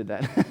Jesus did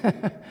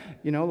that.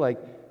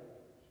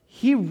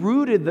 He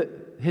rooted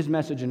his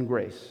message in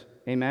grace.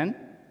 Amen?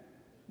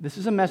 This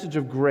is a message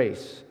of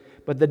grace.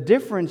 But the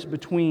difference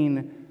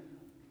between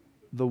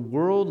the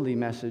worldly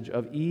message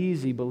of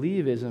easy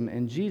believism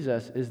and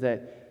Jesus is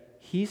that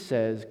he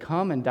says,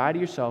 come and die to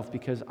yourself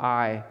because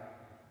I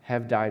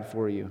have died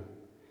for you.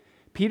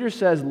 Peter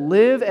says,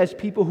 live as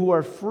people who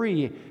are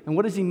free. And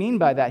what does he mean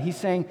by that? He's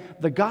saying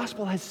the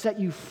gospel has set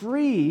you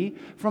free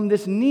from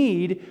this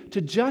need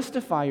to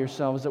justify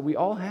yourselves that we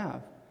all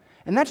have.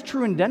 And that's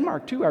true in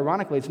Denmark too,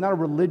 ironically. It's not a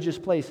religious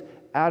place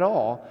at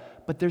all,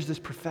 but there's this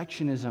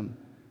perfectionism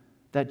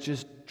that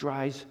just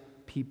drives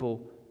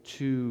people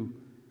to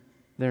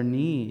their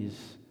knees.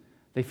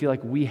 They feel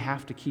like we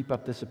have to keep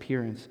up this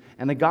appearance.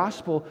 And the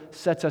gospel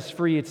sets us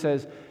free. It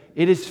says,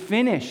 it is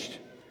finished.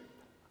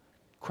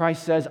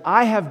 Christ says,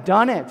 I have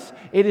done it.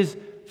 It is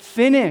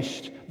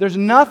finished. There's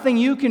nothing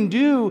you can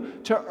do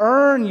to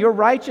earn your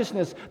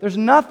righteousness. There's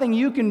nothing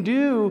you can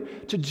do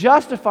to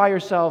justify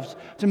yourselves,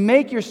 to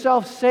make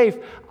yourself safe.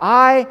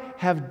 I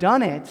have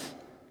done it.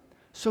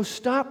 So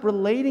stop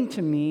relating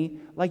to me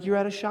like you're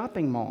at a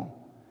shopping mall.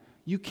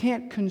 You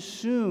can't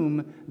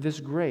consume this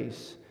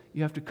grace.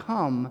 You have to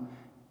come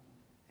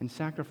and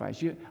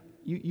sacrifice.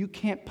 You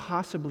can't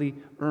possibly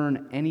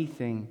earn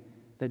anything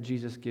that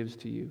Jesus gives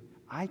to you.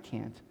 I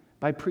can't.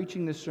 By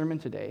preaching this sermon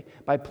today,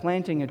 by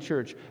planting a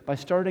church, by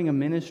starting a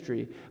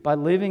ministry, by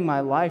living my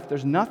life,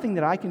 there's nothing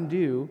that I can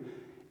do.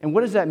 And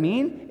what does that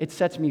mean? It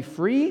sets me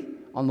free,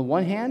 on the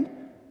one hand,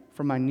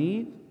 from my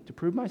need to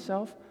prove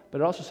myself, but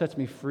it also sets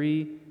me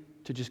free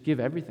to just give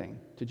everything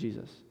to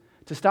Jesus.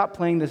 To stop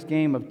playing this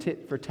game of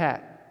tit for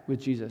tat with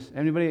Jesus.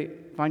 Anybody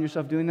find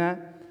yourself doing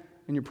that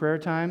in your prayer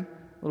time?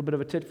 A little bit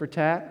of a tit for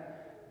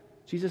tat?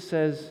 Jesus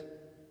says,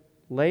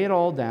 lay it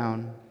all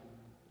down.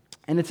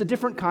 And it's a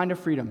different kind of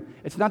freedom.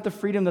 It's not the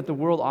freedom that the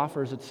world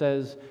offers. It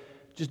says,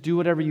 just do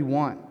whatever you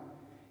want.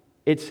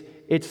 It's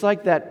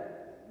like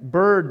that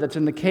bird that's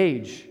in the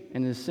cage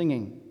and is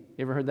singing.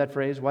 You ever heard that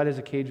phrase? Why does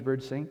a caged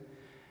bird sing?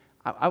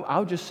 I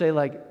would just say,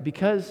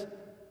 because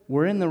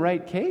we're in the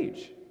right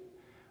cage.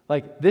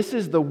 This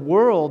is the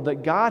world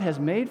that God has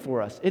made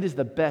for us. It is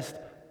the best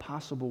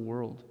possible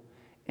world.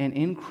 And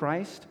in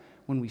Christ,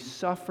 when we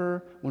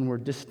suffer, when we're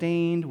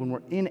disdained, when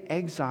we're in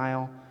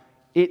exile,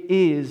 it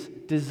is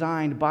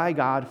designed by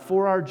God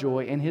for our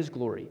joy and His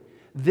glory.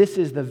 This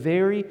is the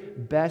very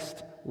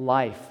best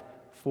life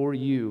for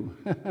you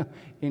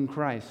in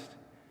Christ.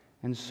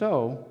 And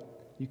so,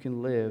 you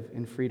can live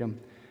in freedom.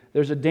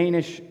 There's a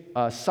Danish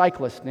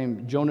cyclist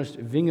named Jonas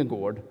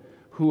Vingegaard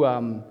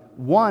who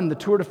won the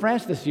Tour de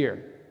France this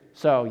year.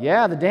 So,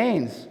 yeah, the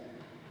Danes.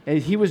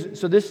 And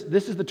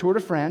this is the Tour de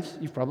France.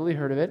 You've probably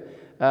heard of it.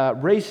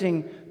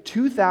 Racing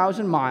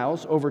 2,000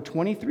 miles over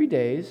 23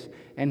 days,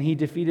 and he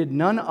defeated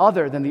none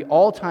other than the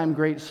all-time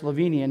great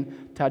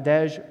Slovenian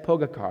Tadej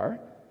Pogačar.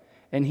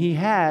 And he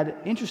had,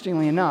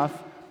 interestingly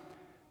enough,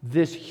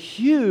 this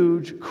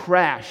huge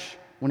crash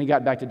when he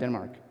got back to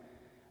Denmark.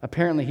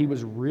 Apparently, he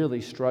was really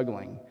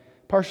struggling,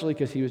 partially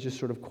because he was just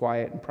sort of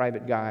quiet and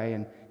private guy,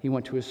 and he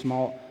went to a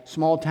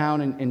small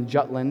town in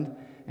Jutland,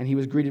 and he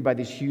was greeted by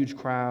these huge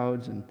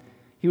crowds, and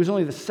he was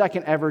only the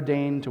second ever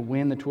Dane to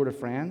win the Tour de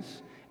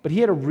France. But he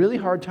had a really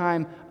hard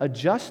time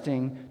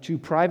adjusting to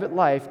private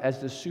life as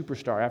the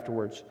superstar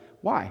afterwards.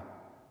 Why?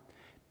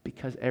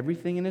 Because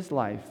everything in his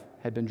life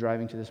had been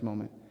driving to this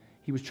moment.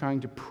 He was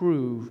trying to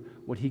prove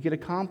what he could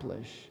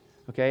accomplish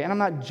Okay? And I'm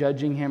not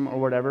judging him or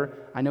whatever.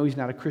 I know he's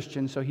not a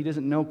Christian, so he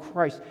doesn't know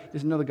Christ, he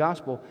doesn't know the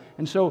gospel.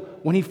 And so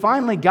when he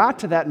finally got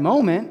to that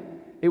moment,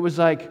 it was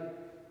like,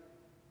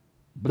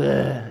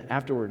 bleh,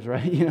 afterwards,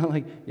 right? You know,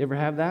 like, you ever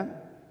have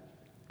that?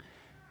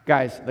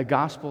 Guys, the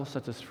gospel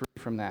sets us free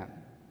from that.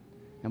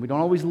 And we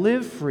don't always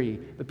live free,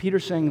 but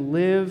Peter's saying,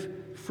 live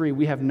free.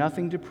 We have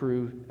nothing to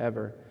prove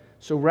ever.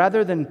 So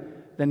rather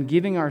than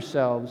giving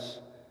ourselves,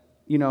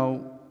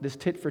 this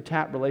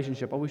tit-for-tat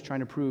relationship, always trying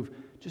to prove,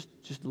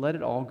 just let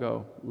it all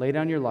go. Lay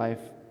down your life,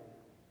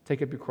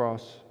 take up your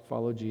cross,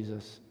 follow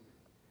Jesus,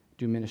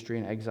 do ministry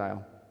in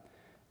exile.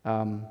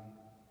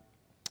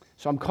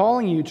 So I'm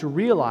calling you to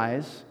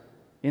realize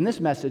in this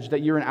message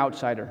that you're an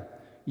outsider.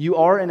 You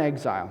are in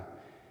exile.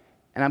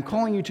 And I'm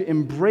calling you to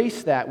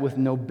embrace that with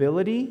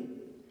nobility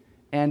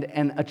and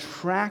an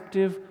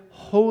attractive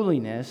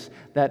holiness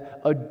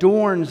that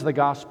adorns the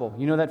gospel.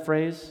 You know that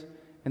phrase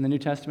in the New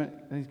Testament?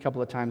 I think a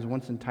couple of times,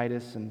 once in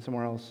Titus and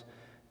somewhere else.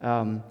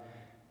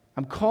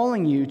 I'm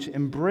calling you to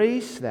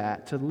embrace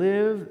that, to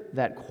live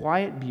that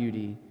quiet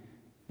beauty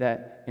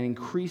that an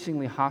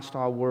increasingly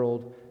hostile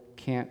world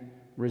can't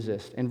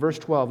resist. In verse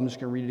 12, I'm just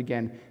going to read it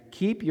again.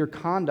 Keep your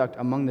conduct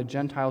among the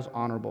Gentiles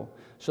honorable,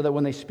 so that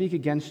when they speak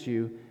against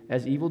you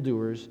as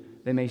evildoers,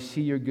 they may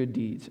see your good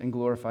deeds and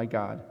glorify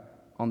God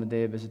on the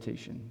day of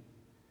visitation.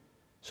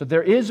 So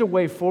there is a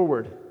way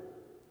forward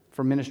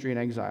for ministry in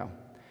exile.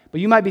 But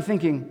you might be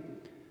thinking,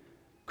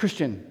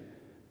 Christian,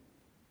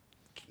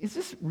 is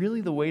this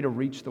really the way to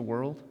reach the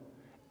world?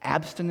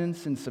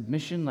 Abstinence and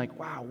submission? Like,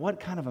 wow, what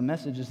kind of a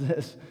message is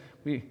this?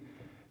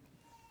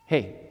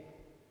 Hey,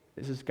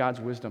 this is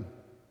God's wisdom.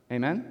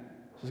 Amen?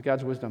 This is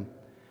God's wisdom.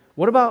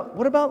 What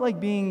about like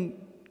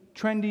being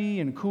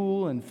trendy and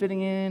cool and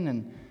fitting in?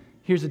 And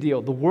here's the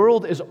deal. The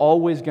world is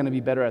always going to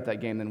be better at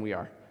that game than we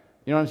are.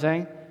 You know what I'm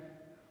saying?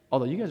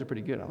 Although you guys are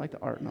pretty good. I like the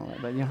art and all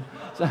that.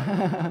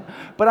 But,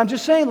 but I'm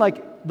just saying,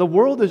 like, the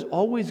world is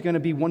always going to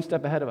be one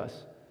step ahead of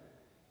us.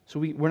 So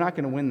we're not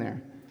going to win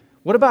there.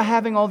 What about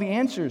having all the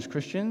answers,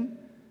 Christian?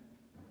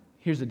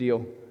 Here's the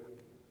deal.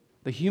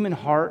 The human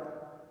heart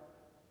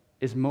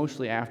is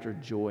mostly after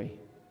joy,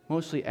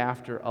 mostly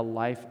after a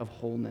life of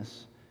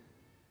wholeness.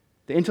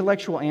 The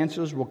intellectual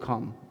answers will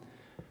come.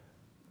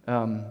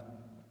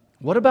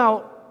 What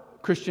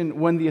about, Christian,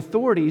 when the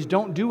authorities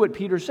don't do what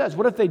Peter says?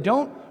 What if they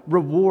don't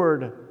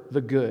reward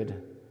the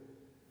good?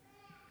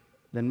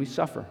 Then we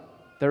suffer.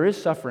 There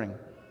is suffering.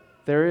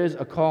 There is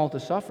a call to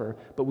suffer,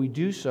 but we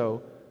do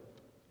so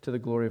to the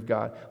glory of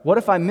God. What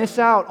if I miss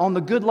out on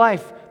the good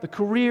life, the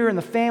career and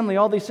the family,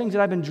 all these things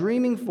that I've been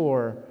dreaming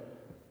for?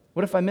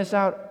 What if I miss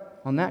out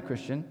on that,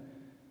 Christian?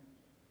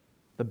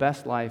 The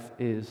best life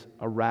is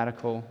a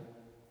radical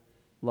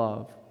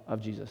love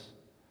of Jesus.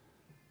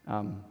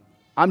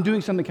 I'm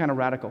doing something kind of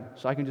radical,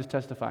 so I can just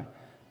testify.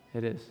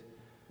 It is.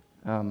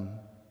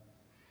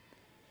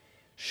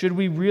 Should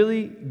we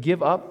really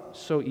give up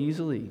so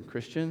easily,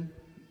 Christian?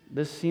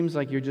 This seems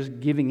like you're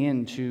just giving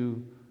in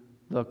to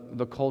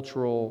the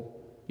cultural,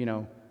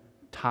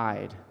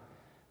 tide.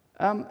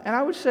 And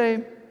I would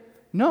say,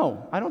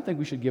 no, I don't think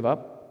we should give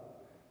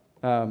up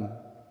on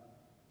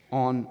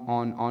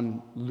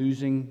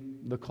losing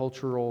the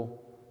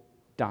cultural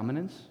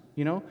dominance,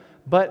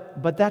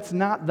 But that's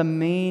not the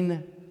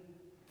main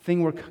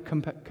thing we're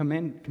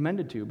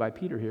commended to by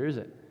Peter here, is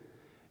it?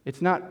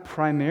 It's not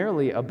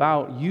primarily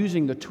about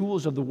using the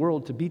tools of the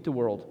world to beat the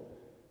world,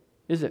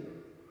 is it?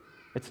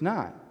 It's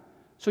not.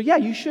 So yeah,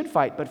 you should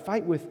fight, but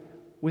fight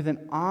with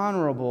an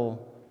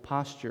honorable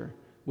posture,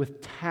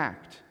 with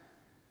tact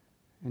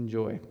and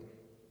joy.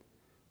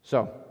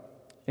 So,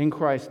 in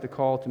Christ, the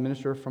call to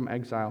minister from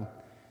exile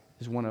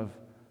is one of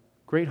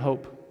great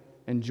hope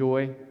and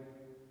joy,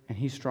 and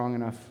He's strong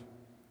enough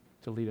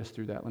to lead us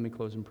through that. Let me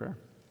close in prayer.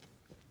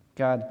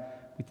 God,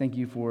 we thank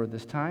you for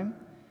this time,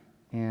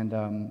 and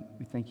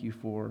we thank you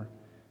for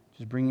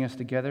just bringing us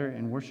together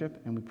in worship,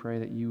 and we pray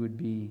that you would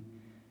be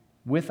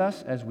with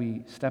us as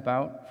we step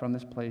out from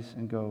this place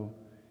and go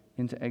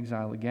into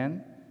exile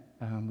again.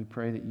 We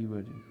pray that you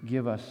would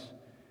give us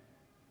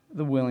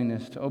the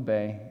willingness to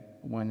obey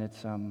when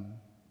it's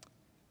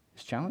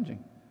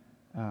challenging.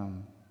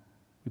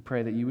 We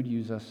pray that you would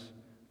use us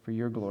for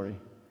your glory.